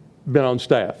been on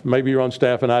staff. Maybe you're on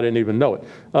staff and I didn't even know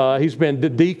it. He's been the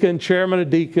deacon, chairman of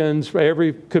deacons for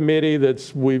every committee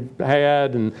that's we've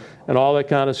had and all that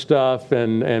kind of stuff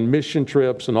and mission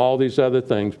trips and all these other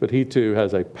things. But he too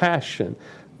has a passion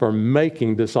for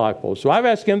making disciples. So I've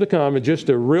asked him to come and just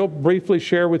to real briefly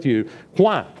share with you,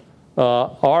 why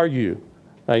are you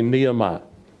a Nehemiah?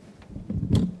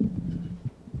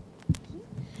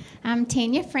 I'm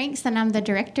Tanya Franks, and I'm the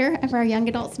director of our Young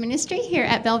Adults Ministry here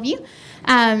at Bellevue.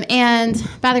 And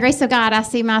by the grace of God, I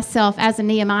see myself as a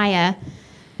Nehemiah,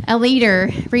 a leader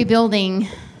rebuilding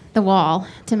the wall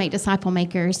to make disciple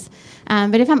makers.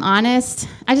 But if I'm honest,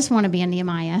 I just want to be a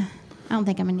Nehemiah. I don't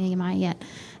think I'm a Nehemiah yet.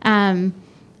 I'm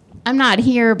not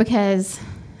here because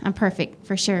I'm perfect,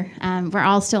 for sure. We're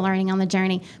all still learning on the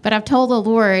journey. But I've told the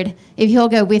Lord, if he'll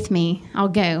go with me, I'll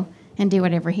go and do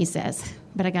whatever he says.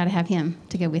 But I got to have him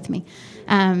to go with me.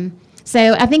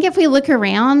 So I think if we look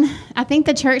around, I think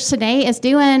the church today is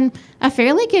doing a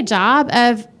fairly good job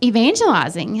of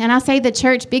evangelizing. And I say the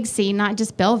church, big C, not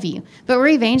just Bellevue. But we're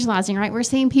evangelizing, right? We're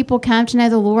seeing people come to know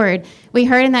the Lord. We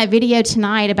heard in that video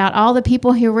tonight about all the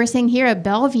people who we're seeing here at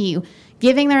Bellevue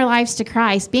giving their lives to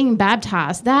Christ, being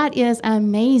baptized. That is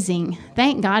amazing.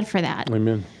 Thank God for that.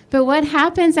 Amen. But what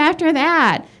happens after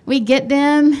that? We get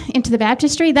them into the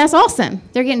baptistry. That's awesome.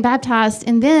 They're getting baptized.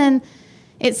 And then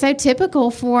it's so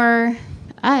typical for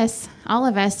us, all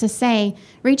of us, to say,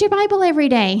 read your Bible every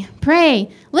day, pray,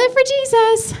 live for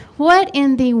Jesus. What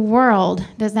in the world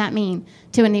does that mean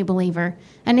to a new believer?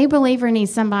 A new believer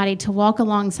needs somebody to walk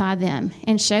alongside them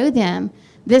and show them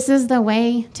this is the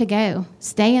way to go.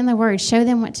 Stay in the Word. Show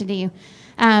them what to do.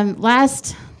 The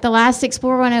last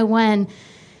Explore 101,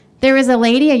 There was a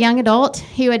lady, a young adult,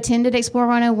 who attended Explore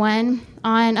 101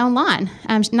 online,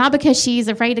 not because she's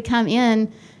afraid to come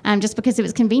in, just because it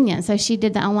was convenient. So she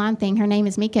did the online thing. Her name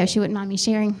is Miko. She wouldn't mind me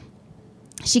sharing.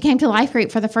 She came to Life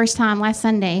Group for the first time last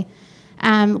Sunday.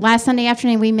 Last Sunday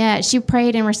afternoon we met. She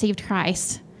prayed and received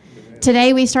Christ.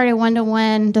 Today we started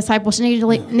one-to-one discipleship,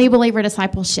 new believer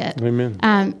discipleship.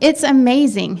 Amen. It's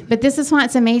amazing, but this is why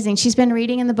it's amazing. She's been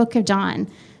reading in the book of John.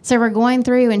 So we're going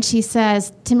through, and she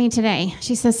says to me today,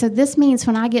 she says, so this means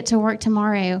when I get to work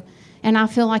tomorrow and I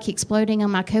feel like exploding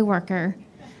on my coworker,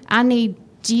 I need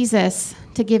Jesus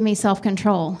to give me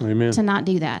self-control to not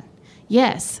do that.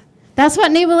 Yes. That's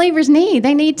what new believers need.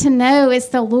 They need to know it's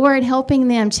the Lord helping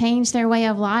them change their way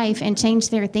of life and change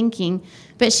their thinking.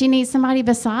 But she needs somebody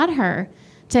beside her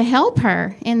to help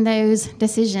her in those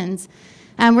decisions.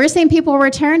 We're seeing people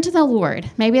return to the Lord.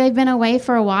 Maybe they've been away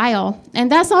for a while,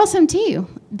 and that's awesome too.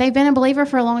 They've been a believer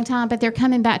for a long time, but they're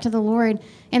coming back to the Lord,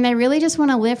 and they really just want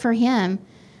to live for Him.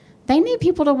 They need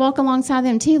people to walk alongside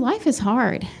them too. Life is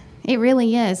hard. It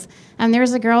really is.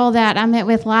 There's a girl that I met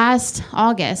with last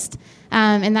August,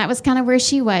 and that was kind of where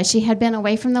she was. She had been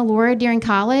away from the Lord during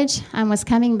college and was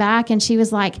coming back, and she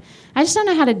was like, I just don't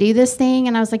know how to do this thing.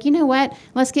 And I was like, you know what?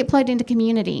 Let's get plugged into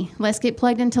community. Let's get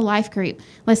plugged into Life Group.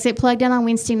 Let's get plugged in on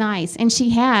Wednesday nights. And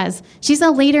she has. She's a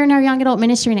leader in our young adult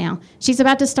ministry now. She's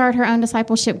about to start her own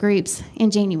discipleship groups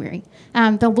in January.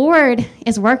 The Lord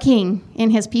is working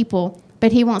in His people,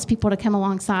 but He wants people to come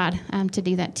alongside to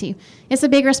do that too. It's a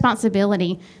big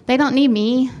responsibility. They don't need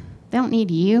me. They don't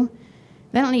need you.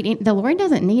 They don't need the Lord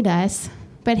doesn't need us,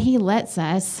 but He lets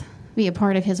us be a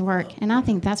part of His work, and I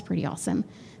think that's pretty awesome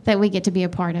that we get to be a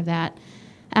part of that.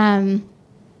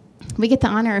 We get the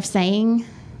honor of saying,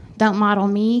 "Don't model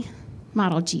me,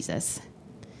 model Jesus."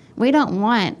 We don't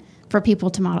want for people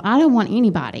to model. I don't want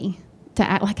anybody to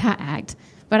act like I act,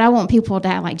 but I want people to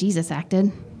act like Jesus acted.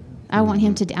 I want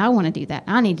Him to. I want to do that.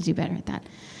 I need to do better at that.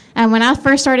 And when I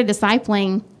first started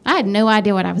discipling, I had no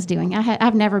idea what I was doing.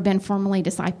 I've never been formally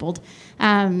discipled.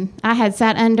 I had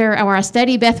sat under, or I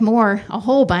studied Beth Moore a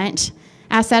whole bunch.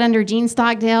 I sat under Jean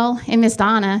Stockdale and Miss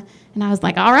Donna, and I was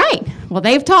like, all right, well,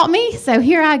 they've taught me, so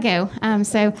here I go.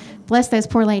 So bless those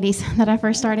poor ladies that I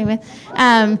first started with.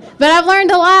 But I've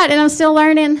learned a lot, and I'm still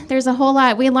learning. There's a whole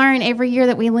lot. We learn every year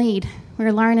that we lead. We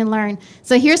learn and learn.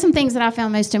 So here's some things that I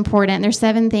found most important. There's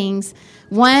 7 things.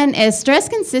 One is stress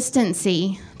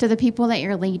consistency to the people that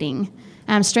you're leading.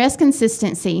 Stress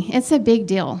consistency. It's a big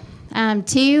deal.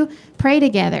 2, pray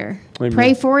together. Amen.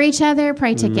 Pray for each other.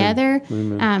 Pray together.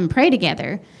 Pray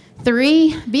together.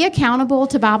 3, be accountable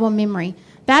to Bible memory.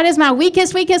 That is my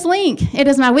weakest link. It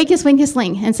is my weakest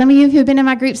link. And some of you who have been in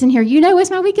my groups in here, you know it's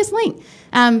my weakest link.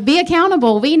 Be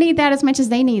accountable. We need that as much as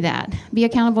they need that. Be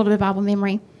accountable to the Bible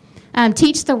memory.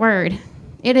 Teach the Word.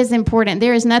 It is important.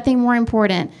 There is nothing more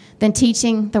important than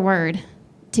teaching the Word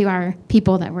to our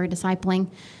people that we're discipling.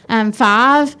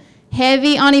 5,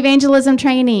 heavy on evangelism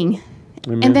training.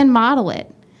 Amen. And then model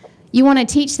it. You want to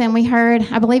teach them. We heard,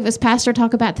 I believe it was Pastor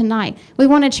talk about tonight. We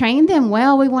want to train them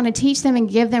well. We want to teach them and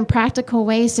give them practical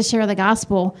ways to share the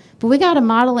gospel. But we got to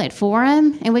model it for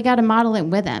them, and we got to model it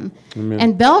with them. Amen.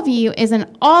 And Bellevue is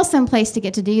an awesome place to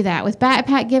get to do that. With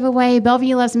backpack giveaway,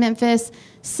 Bellevue Loves Memphis,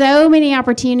 so many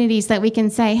opportunities that we can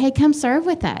say, hey, come serve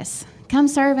with us. Come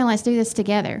serve and let's do this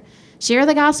together. Share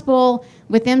the gospel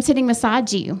with them sitting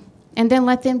beside you, and then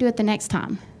let them do it the next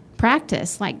time.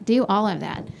 Practice, do all of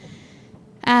that.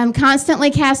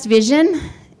 Constantly cast vision,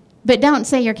 but don't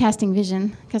say you're casting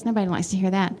vision, because nobody likes to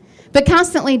hear that. But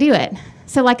constantly do it.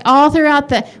 So all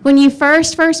throughout when you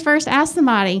first ask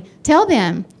somebody, tell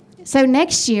them, so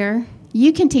next year,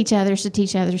 you can teach others to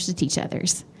teach others to teach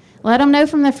others. Let them know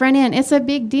from the front end. It's a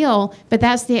big deal, but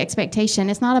that's the expectation.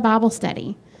 It's not a Bible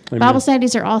study. Amen. Bible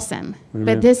studies are awesome, Amen.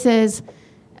 But this is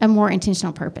a more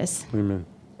intentional purpose. Amen.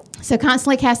 So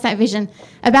constantly cast that vision.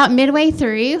 About midway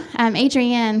through,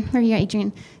 Adrienne, where are you,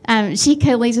 Adrienne? She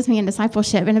co-leads with me in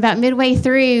discipleship. And about midway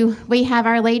through, we have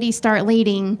our ladies start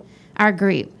leading our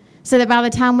group. So that by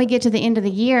the time we get to the end of the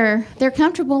year, they're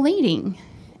comfortable leading.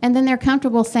 And then they're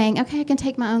comfortable saying, okay, I can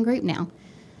take my own group now.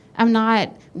 I'm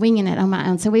not winging it on my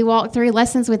own. So we walk through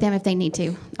lessons with them if they need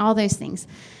to, all those things.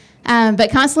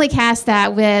 But constantly cast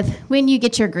that with when you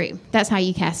get your group. That's how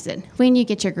you cast it. When you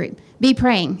get your group. Be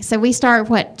praying. So we start,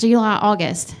 July,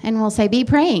 August. And we'll say, be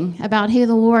praying about who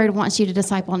the Lord wants you to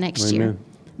disciple next Amen. Year.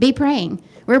 Be praying.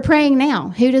 We're praying now.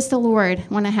 Who does the Lord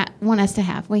want us to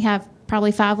have? We have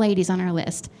probably 5 ladies on our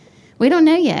list. We don't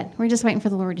know yet. We're just waiting for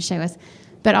the Lord to show us.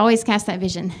 But always cast that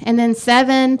vision. And then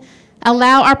 7,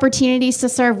 allow opportunities to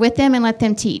serve with them and let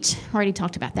them teach. Already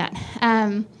talked about that.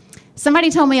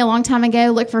 Somebody told me a long time ago,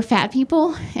 look for fat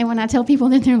people. And when I tell people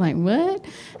that, they're like, what?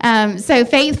 So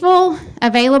faithful,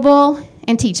 available,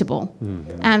 and teachable.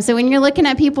 So when you're looking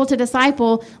at people to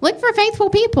disciple, look for faithful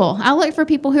people. I look for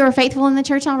people who are faithful in the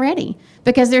church already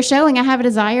because they're showing I have a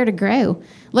desire to grow.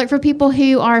 Look for people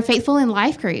who are faithful in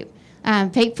life group,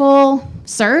 faithful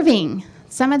serving,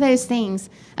 some of those things.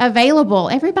 Available.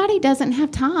 Everybody doesn't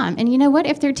have time. And you know what?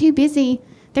 If they're too busy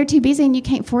and you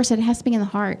can't force it. It has to be in the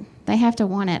heart. They have to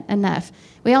want it enough.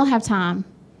 We all have time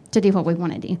to do what we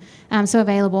want to do. So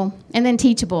available. And then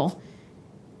teachable.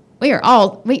 We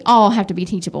all have to be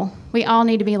teachable. We all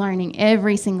need to be learning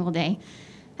every single day.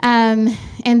 And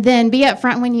then be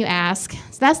upfront when you ask.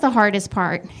 So that's the hardest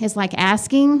part, is like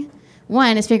asking.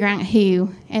 One is figuring out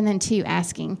who, and then two,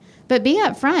 asking. But be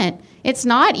upfront. It's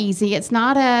not easy. It's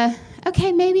not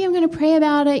okay, maybe I'm going to pray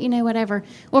about it, whatever.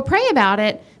 Well, pray about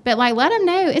it, but let them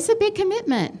know it's a big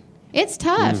commitment. It's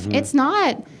tough. Mm-hmm. It's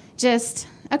not just,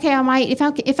 okay, I might,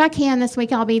 if I can this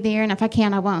week, I'll be there, and if I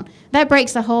can, I won't. That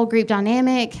breaks the whole group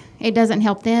dynamic. It doesn't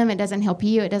help them. It doesn't help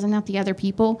you. It doesn't help the other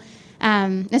people.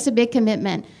 It's a big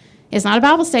commitment. It's not a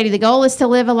Bible study. The goal is to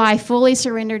live a life fully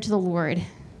surrendered to the Lord.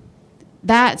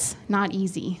 That's not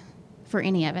easy for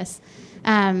any of us.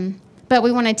 But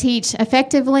we want to teach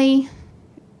effectively.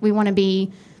 We want to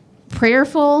be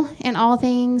prayerful in all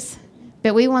things,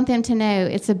 but we want them to know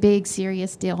it's a big,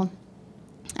 serious deal.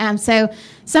 So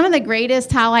some of the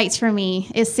greatest highlights for me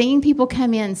is seeing people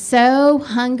come in so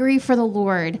hungry for the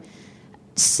Lord,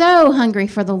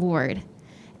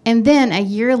 and then a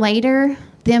year later,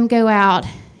 them go out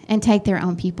and take their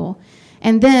own people.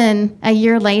 And then a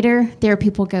year later, their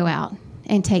people go out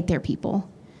and take their people.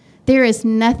 There is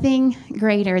nothing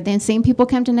greater than seeing people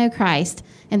come to know Christ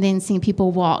and then seeing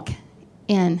people walk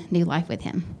in new life with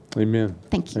Him. Amen.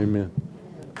 Thank you. Amen.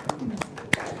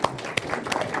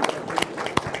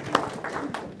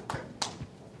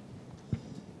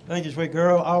 Thank you, sweet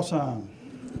girl. Awesome.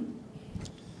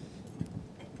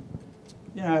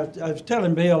 I was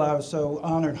telling Bill I was so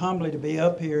honored, humbly to be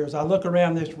up here. As I look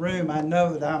around this room, I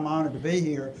know that I'm honored to be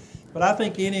here. But I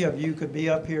think any of you could be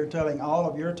up here telling all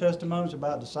of your testimonies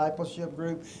about discipleship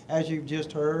group, as you've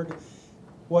just heard,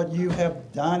 what you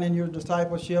have done in your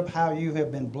discipleship, how you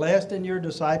have been blessed in your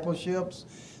discipleships.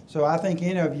 So I think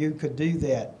any of you could do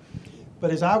that.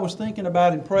 But as I was thinking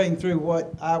about and praying through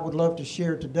what I would love to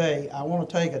share today, I want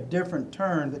to take a different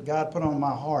turn that God put on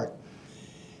my heart.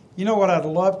 What I'd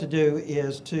love to do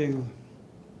is to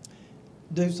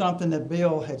do something that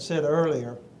Bill had said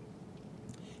earlier.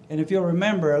 And if you'll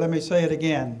remember, let me say it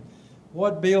again.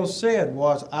 What Bill said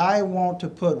was, I want to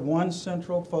put one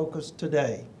central focus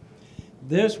today.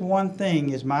 This one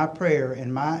thing is my prayer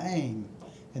and my aim,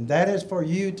 and that is for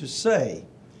you to say,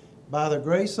 by the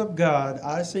grace of God,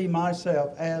 I see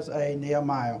myself as a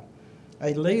Nehemiah,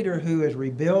 a leader who is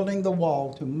rebuilding the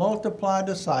wall to multiply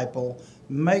disciple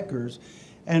makers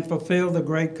and fulfill the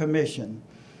Great Commission.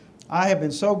 I have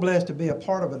been so blessed to be a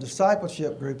part of a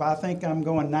discipleship group. I think I'm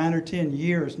going 9 or 10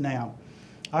 years now.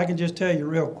 I can just tell you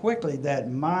real quickly that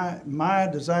my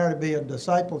desire to be a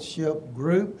discipleship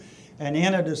group and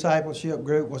in a discipleship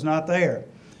group was not there.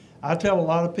 I tell a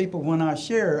lot of people when I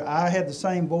share, I had the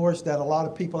same voice that a lot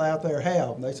of people out there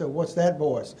have. They say, what's that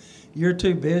voice? You're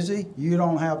too busy. You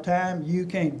don't have time. You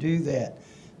can't do that.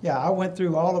 Yeah, I went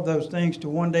through all of those things to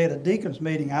one day at a deacons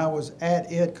meeting. I was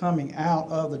at it coming out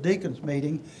of the deacons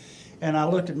meeting. And I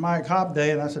looked at Mike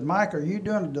Hobday and I said, Mike, are you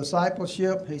doing a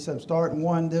discipleship? He said, I'm starting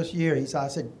one this year. I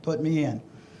said, put me in.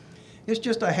 It's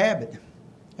just a habit.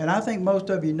 And I think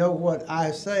most of you know what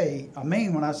I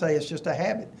mean when I say it's just a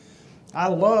habit. I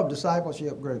love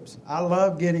discipleship groups. I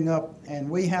love getting up, and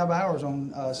we have ours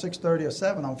on 6:30 or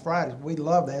 7 on Fridays. We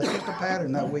love that. It's just a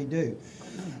pattern that we do.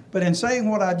 But in saying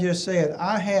what I just said,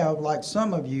 I have, like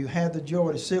some of you, had the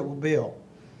joy to sit with Bill.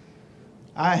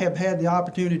 I have had the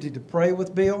opportunity to pray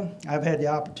with Bill. I've had the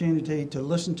opportunity to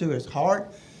listen to his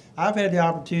heart. I've had the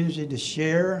opportunity to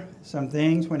share some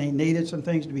things when he needed some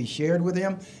things to be shared with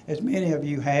him, as many of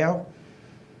you have.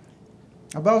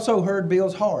 I've also heard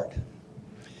Bill's heart.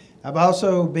 I've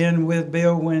also been with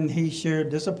Bill when he shared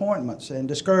disappointments and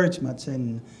discouragements,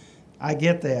 and I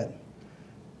get that.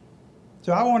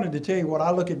 So I wanted to tell you what I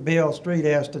look at Bill Street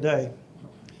as today.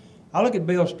 I look at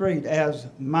Bill Street as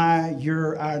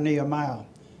our Nehemiah.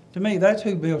 To me, that's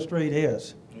who Bill Street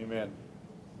is. Amen.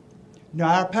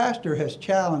 Now, our pastor has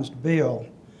challenged Bill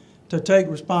to take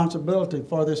responsibility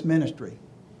for this ministry.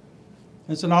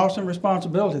 It's an awesome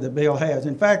responsibility that Bill has.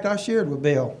 In fact, I shared with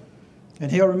Bill, and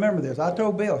he'll remember this. I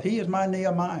told Bill, he is my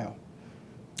Nehemiah.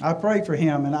 I pray for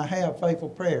him, and I have faithful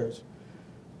prayers.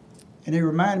 And he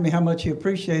reminded me how much he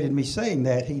appreciated me saying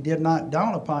that. He did not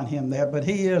dawn upon him that, but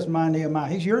he is my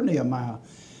Nehemiah. He's your Nehemiah.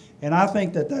 And I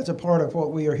think that that's a part of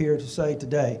what we are here to say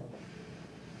today.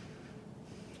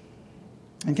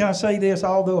 And can I say this?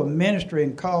 Although a ministry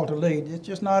and call to lead, it's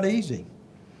just not easy.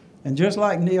 And just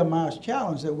like Nehemiah's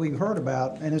challenge that we've heard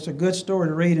about, and it's a good story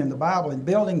to read in the Bible, in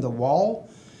building the wall,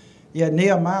 yet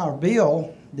Nehemiah or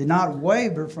Bill did not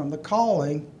waver from the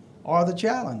calling or the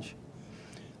challenge.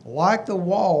 Like the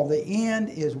wall, the end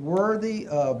is worthy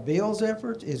of Bill's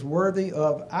efforts, is worthy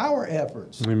of our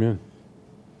efforts. Amen.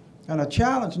 And a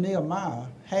challenge Nehemiah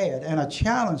had, and a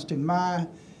challenge to my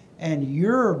and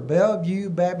your Bellevue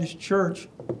Baptist Church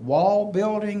wall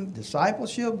building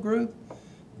discipleship group,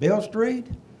 Bill Street,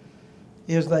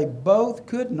 is they both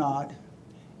could not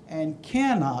and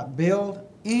cannot build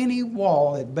any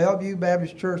wall at Bellevue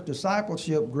Baptist Church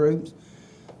discipleship groups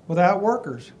without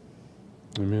workers.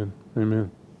 Amen. Amen.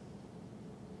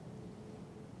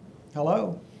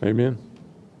 Hello? Amen.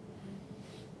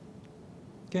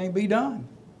 Can't be done.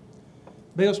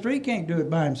 Bill Street can't do it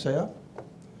by himself.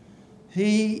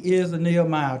 He is the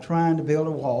Nehemiah trying to build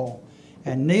a wall.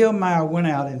 And Nehemiah went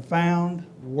out and found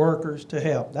workers to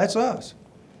help. That's us.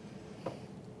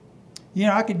 You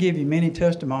know, I could give you many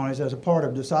testimonies as a part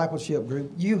of discipleship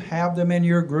group. You have them in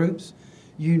your groups.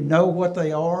 You know what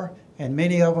they are, and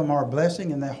many of them are a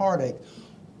blessing and they're heartache.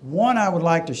 One I would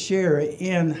like to share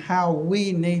in how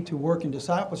we need to work in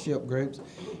discipleship groups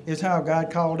is how God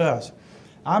called us.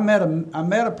 I met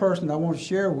a person I want to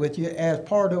share with you as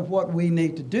part of what we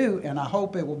need to do, and I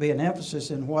hope it will be an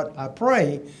emphasis in what I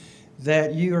pray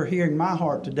that you are hearing my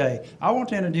heart today. I want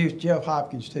to introduce Jeff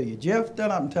Hopkins to you. Jeff,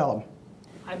 stand up and tell him.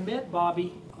 I met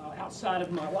Bobby outside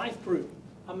of my life group.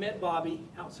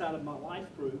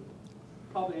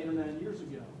 Probably 8 or 9 years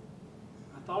ago.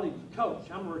 I thought he was a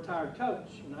coach. I'm a retired coach.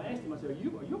 And I asked him, I said, are you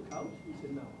a coach? He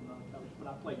said, no, I'm not a coach, but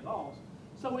I play balls.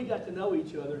 So we got to know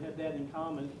each other, had that in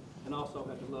common, and also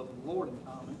had the love of the Lord in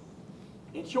common.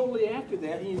 And shortly after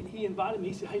that, he invited me.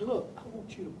 He said, hey, look, I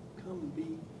want you to come and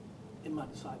be in my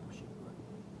discipleship group.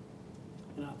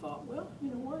 And I thought, well, you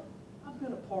know what? I've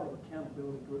been a part of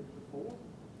accountability groups before,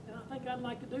 and I think I'd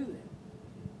like to do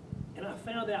that. And I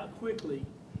found out quickly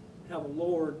how the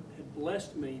Lord had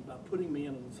blessed me by putting me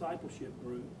in a discipleship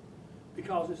group,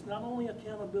 because it's not only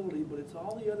accountability, but it's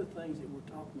all the other things that we're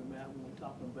talking about when we're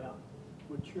talking about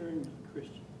maturing as a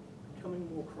Christian, becoming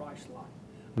more Christ-like.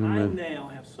 I now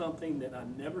have something that I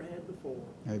never had before.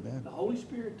 Amen. The Holy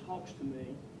Spirit talks to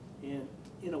me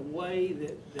in a way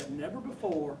that never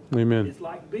before. Amen. It's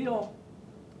like Bill,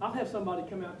 I'll have somebody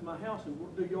come out to my house and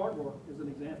do yard work as an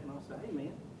example, and I'll say, hey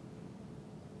man,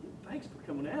 thanks for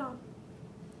coming out.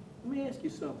 Let me ask you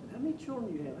something. How many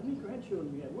children do you have? How many grandchildren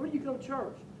do you have? Where do you go to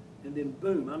church? And then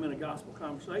boom, I'm in a gospel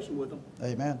conversation with them.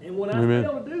 Amen. And when I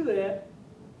fail to do that,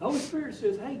 the Holy Spirit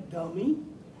says, hey dummy,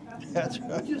 That's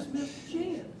right. you just missed a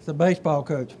chance. It's a baseball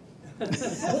coach.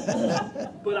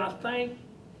 But I thank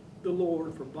the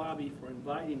Lord for Bobby for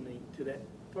inviting me to that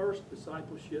first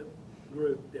discipleship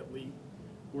group that we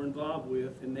were involved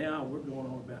with, and now we're going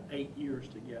on about 8 years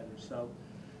together. So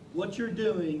what you're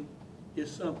doing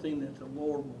is something that the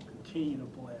Lord will continue to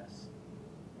bless.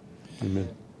 Amen.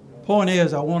 Point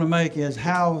is, I want to make is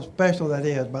how special that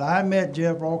is. But I met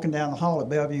Jeff walking down the hall at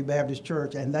Bellevue Baptist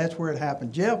Church, and that's where it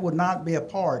happened. Jeff would not be a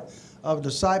part of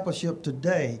discipleship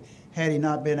today had he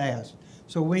not been asked.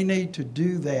 So we need to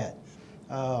do that.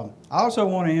 I also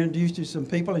want to introduce you to some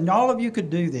people, and all of you could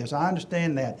do this. I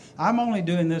understand that. I'm only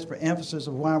doing this for emphasis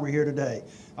of why we're here today.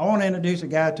 I want to introduce a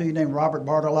guy to you named Robert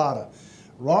Bartolotta.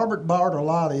 Robert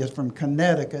Bartolotta is from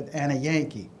Connecticut and a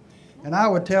Yankee. And I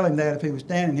would tell him that if he was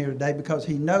standing here today, because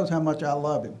he knows how much I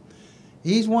love him.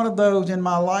 He's one of those in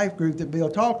my life group that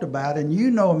Bill talked about, and you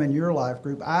know him in your life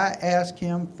group. I asked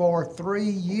him for 3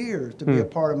 years to be a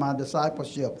part of my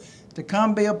discipleship, to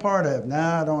come be a part of it.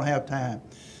 Now I don't have time.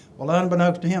 Well,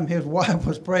 unbeknownst to him, his wife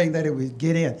was praying that he would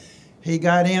get in. He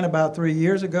got in about 3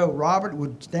 years ago. Robert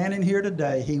would stand in here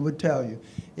today. He would tell you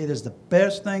it is the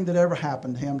best thing that ever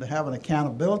happened to him to have an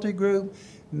accountability group,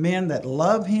 men that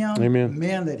love him, Amen.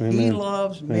 men that Amen. he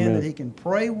loves, men Amen. that he can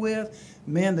pray with,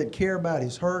 men that care about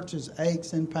his hurts, his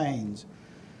aches, and pains.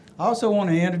 I also want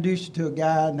to introduce you to a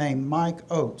guy named Mike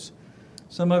Oates.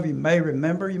 Some of you may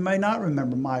remember, you may not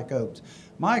remember Mike Oates.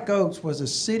 Mike Oates was a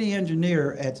city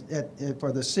engineer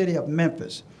for the city of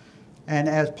Memphis. And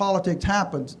as politics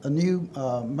happens, a new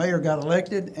mayor got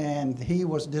elected and he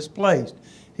was displaced.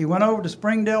 He went over to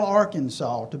Springdale,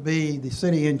 Arkansas to be the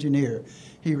city engineer.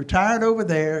 He retired over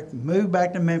there, moved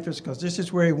back to Memphis because this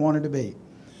is where he wanted to be.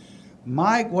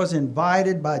 Mike was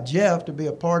invited by Jeff to be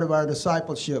a part of our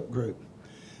discipleship group.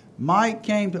 Mike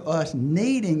came to us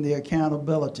needing the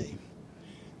accountability.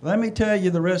 Let me tell you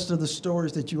the rest of the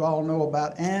stories that you all know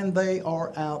about, and they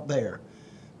are out there.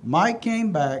 Mike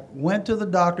came back, went to the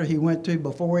doctor he went to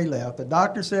before he left. The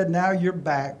doctor said, now you're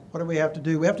back. What do we have to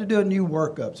do? We have to do a new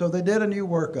workup. So they did a new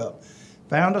workup.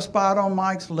 Found a spot on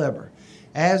Mike's liver.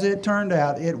 As it turned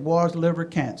out, it was liver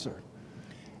cancer.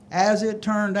 As it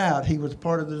turned out, he was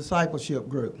part of the discipleship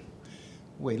group.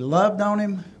 We loved on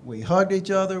him. We hugged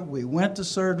each other. We went to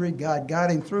surgery. God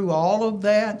got him through all of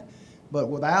that. But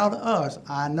without us,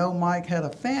 I know Mike had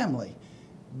a family.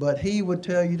 But he would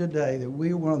tell you today that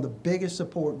we were one of the biggest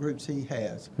support groups he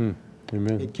has.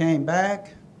 Amen. It came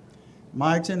back.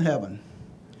 Mike's in heaven.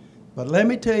 But let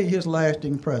me tell you his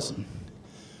lasting impression.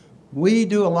 We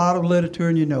do a lot of literature,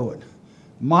 and you know it.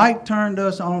 Mike turned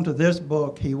us on to this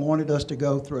book he wanted us to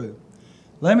go through.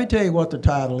 Let me tell you what the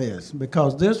title is,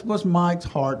 because this was Mike's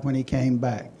heart when he came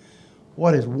back.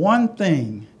 What is one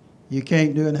thing you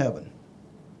can't do in heaven?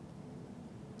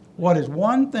 What is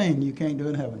one thing you can't do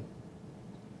in heaven?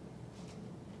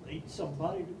 Lead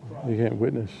somebody to Christ. You can't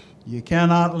witness. You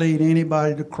cannot lead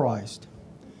anybody to Christ.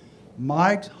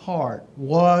 Mike's heart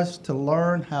was to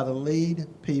learn how to lead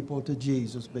people to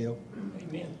Jesus, Bill.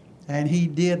 Amen. And he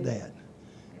did that.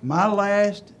 My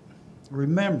last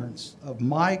remembrance of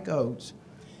Mike Oates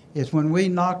is when we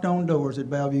knocked on doors at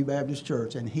Bellevue Baptist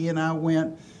Church, and he and I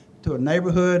went to a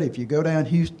neighborhood. If you go down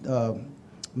Houston,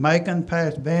 Macon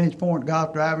past Vantage Point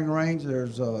Golf Driving Range,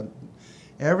 there's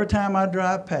every time I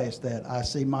drive past that, I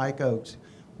see Mike Oates.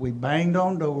 We banged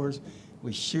on doors.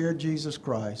 We shared Jesus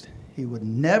Christ. He would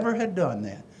never have done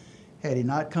that had he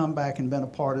not come back and been a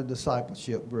part of the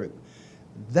discipleship group.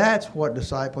 That's what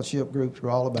discipleship groups are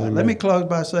all about. Amen. Let me close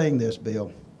by saying this,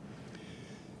 Bill.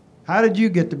 How did you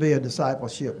get to be a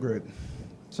discipleship group?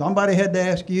 Somebody had to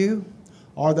ask you,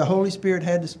 or the Holy Spirit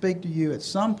had to speak to you at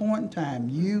some point in time.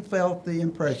 You felt the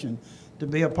impression to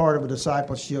be a part of a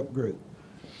discipleship group.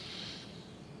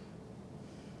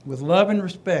 With love and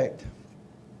respect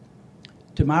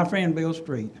to my friend Bill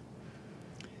Street,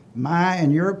 my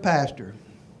and your pastor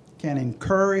can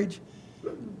encourage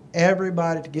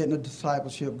everybody to get in a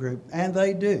discipleship group, and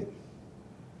they do.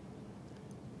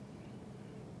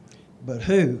 But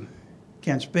who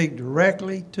can speak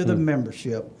directly to the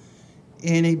membership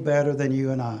any better than you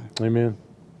and I? Amen.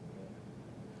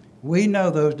 We know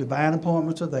those divine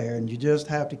appointments are there, and you just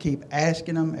have to keep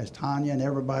asking them, as Tanya and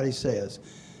everybody says.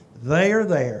 They are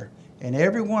there, and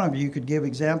every one of you could give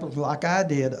examples like I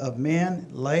did of men,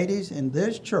 ladies in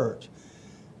this church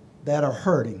that are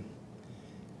hurting.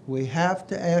 We have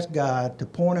to ask God to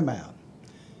point them out.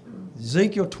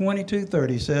 Ezekiel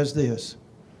 22:30 says this,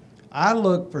 I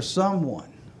look for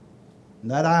someone,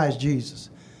 and that I is Jesus.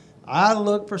 I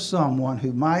look for someone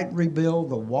who might rebuild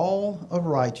the wall of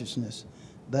righteousness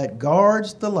that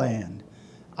guards the land.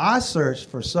 I searched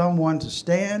for someone to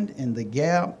stand in the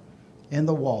gap in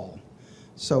the wall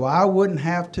so I wouldn't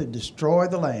have to destroy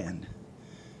the land,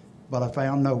 but I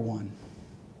found no one.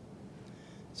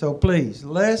 So please,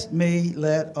 let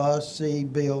us see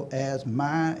Bill as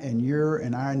my and your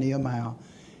and our Nehemiah,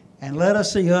 and let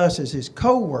us see us as his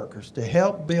co-workers to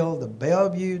help build the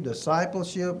Bellevue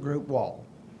Discipleship Group wall.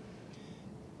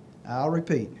 I'll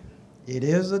repeat, it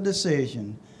is a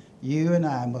decision you and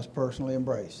I must personally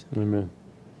embrace. Amen.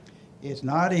 It's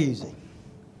not easy.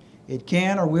 It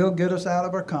can or will get us out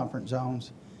of our comfort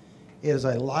zones. It is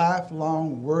a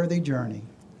lifelong worthy journey.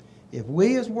 If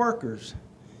we as workers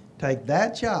take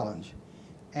that challenge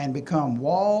and become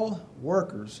wall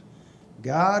workers,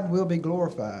 God will be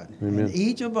glorified. Amen. And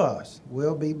each of us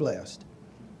will be blessed.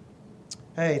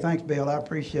 Hey, thanks, Bill. I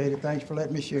appreciate it. Thanks for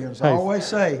letting me share. As I Hey. always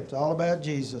say, it's all about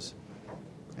Jesus.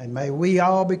 And may we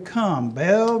all become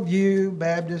Bellevue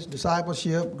Baptist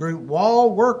Discipleship Group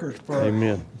wall workers for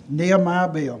Amen. Nehemiah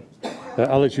Bill.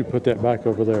 I'll let you put that back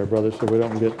over there, brother, so we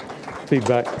don't get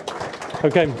feedback.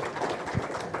 Okay.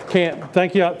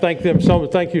 Thank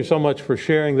you so much for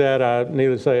sharing that. I need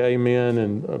to say amen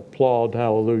and applaud,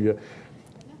 hallelujah.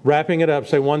 Wrapping it up,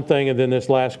 say one thing, and then this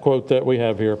last quote that we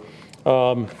have here.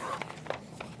 Y'all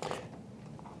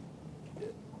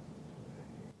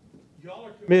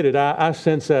are committed. I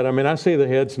sense that. I mean, I see the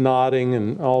heads nodding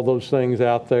and all those things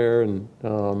out there, and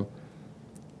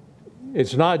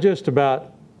it's not just about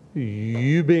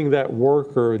you being that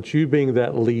worker, it's you being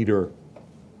that leader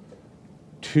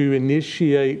to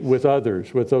initiate with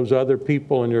others, with those other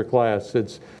people in your class.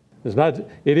 It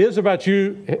is about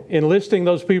you enlisting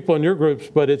those people in your groups,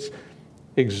 but it's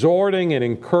exhorting and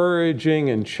encouraging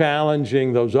and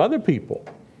challenging those other people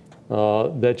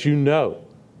that you know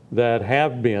that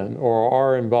have been or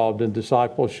are involved in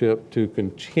discipleship to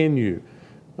continue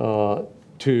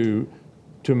to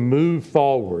to move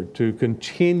forward, to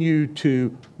continue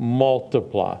to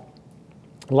multiply.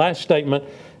 Last statement,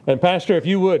 and Pastor, if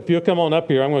you'll come on up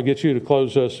here, I'm going to get you to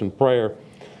close us in prayer.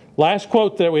 Last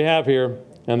quote that we have here,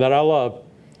 and that I love: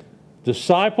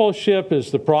 discipleship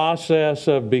is the process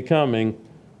of becoming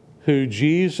who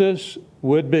Jesus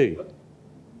would be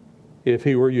if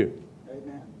he were you.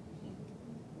 Amen.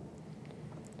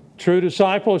 True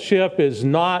discipleship is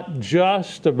not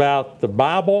just about the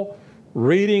Bible,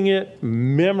 reading it,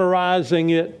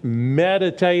 memorizing it,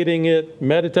 meditating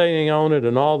on it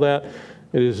and all that.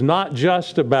 It is not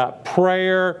just about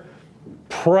prayer,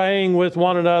 praying with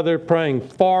one another, praying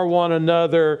for one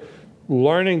another,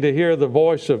 learning to hear the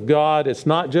voice of God. It's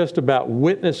not just about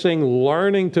witnessing,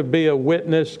 learning to be a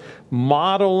witness,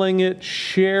 modeling it,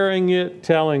 sharing it,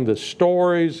 telling the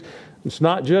stories. It's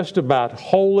not just about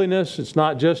holiness. It's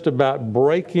not just about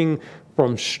breaking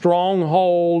from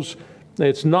strongholds.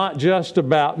 It's not just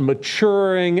about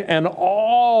maturing and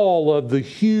all of the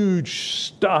huge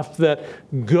stuff that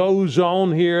goes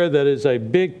on here that is a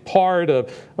big part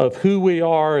of who we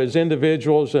are as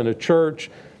individuals and a church.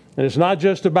 And it's not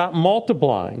just about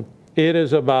multiplying. It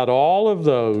is about all of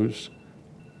those,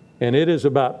 and it is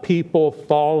about people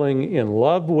falling in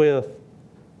love with,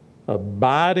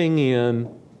 abiding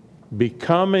in,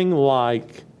 becoming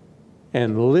like,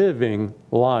 and living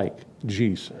like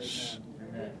Jesus.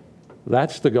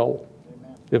 That's the goal.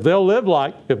 If they'll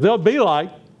be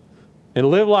like,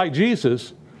 and live like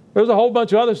Jesus, there's a whole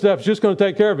bunch of other stuff that's just going to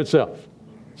take care of itself.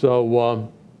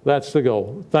 So that's the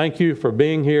goal. Thank you for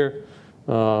being here.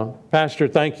 Pastor,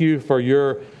 thank you for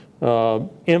your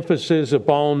emphasis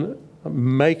upon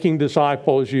making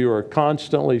disciples. You are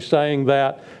constantly saying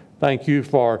that. Thank you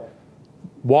for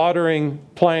watering,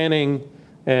 planting,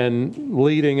 and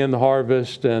leading in the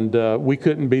harvest. And we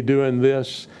couldn't be doing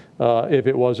this if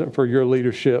it wasn't for your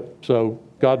leadership. So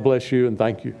God bless you and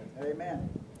thank you. Amen.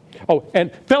 Oh,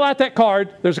 and fill out that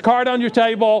card. There's a card on your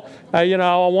table. I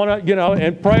want to,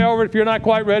 and pray over it if you're not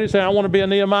quite ready. Say, I want to be a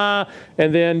Nehemiah.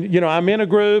 And then, I'm in a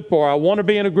group, or I want to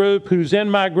be in a group. Who's in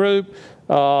my group?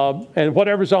 And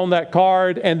whatever's on that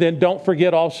card. And then don't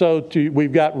forget also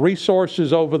we've got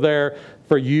resources over there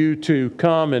for you to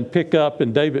come and pick up.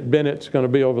 And David Bennett's going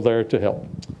to be over there to help.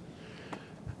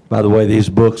 By the way, these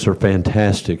books are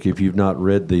fantastic. If you've not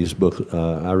read these books,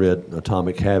 I read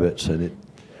Atomic Habits, and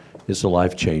it's a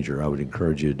life changer. I would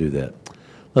encourage you to do that.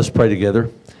 Let's pray together.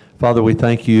 Father, we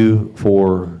thank you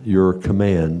for your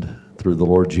command through the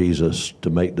Lord Jesus to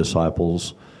make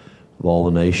disciples of all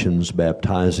the nations,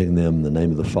 baptizing them in the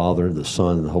name of the Father, the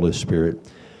Son, and the Holy Spirit,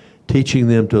 teaching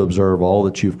them to observe all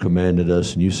that you've commanded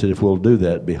us. And you said if we'll do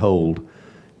that, behold,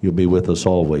 you'll be with us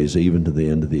always, even to the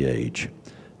end of the age.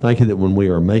 Thank you that when we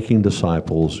are making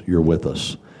disciples, you're with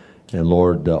us. And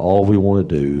Lord, all we want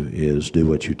to do is do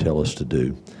what you tell us to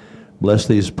do. Bless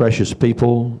these precious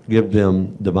people. Give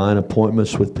them divine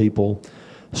appointments with people.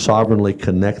 Sovereignly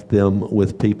connect them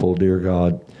with people, dear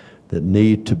God, that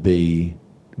need to be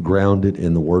grounded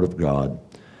in the Word of God.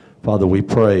 Father, we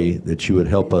pray that you would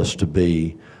help us to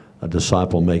be a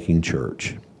disciple-making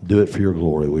church. Do it for your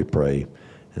glory, we pray.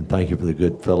 And thank you for the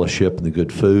good fellowship and the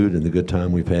good food and the good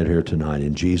time we've had here tonight.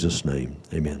 In Jesus' name,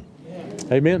 amen.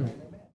 Amen.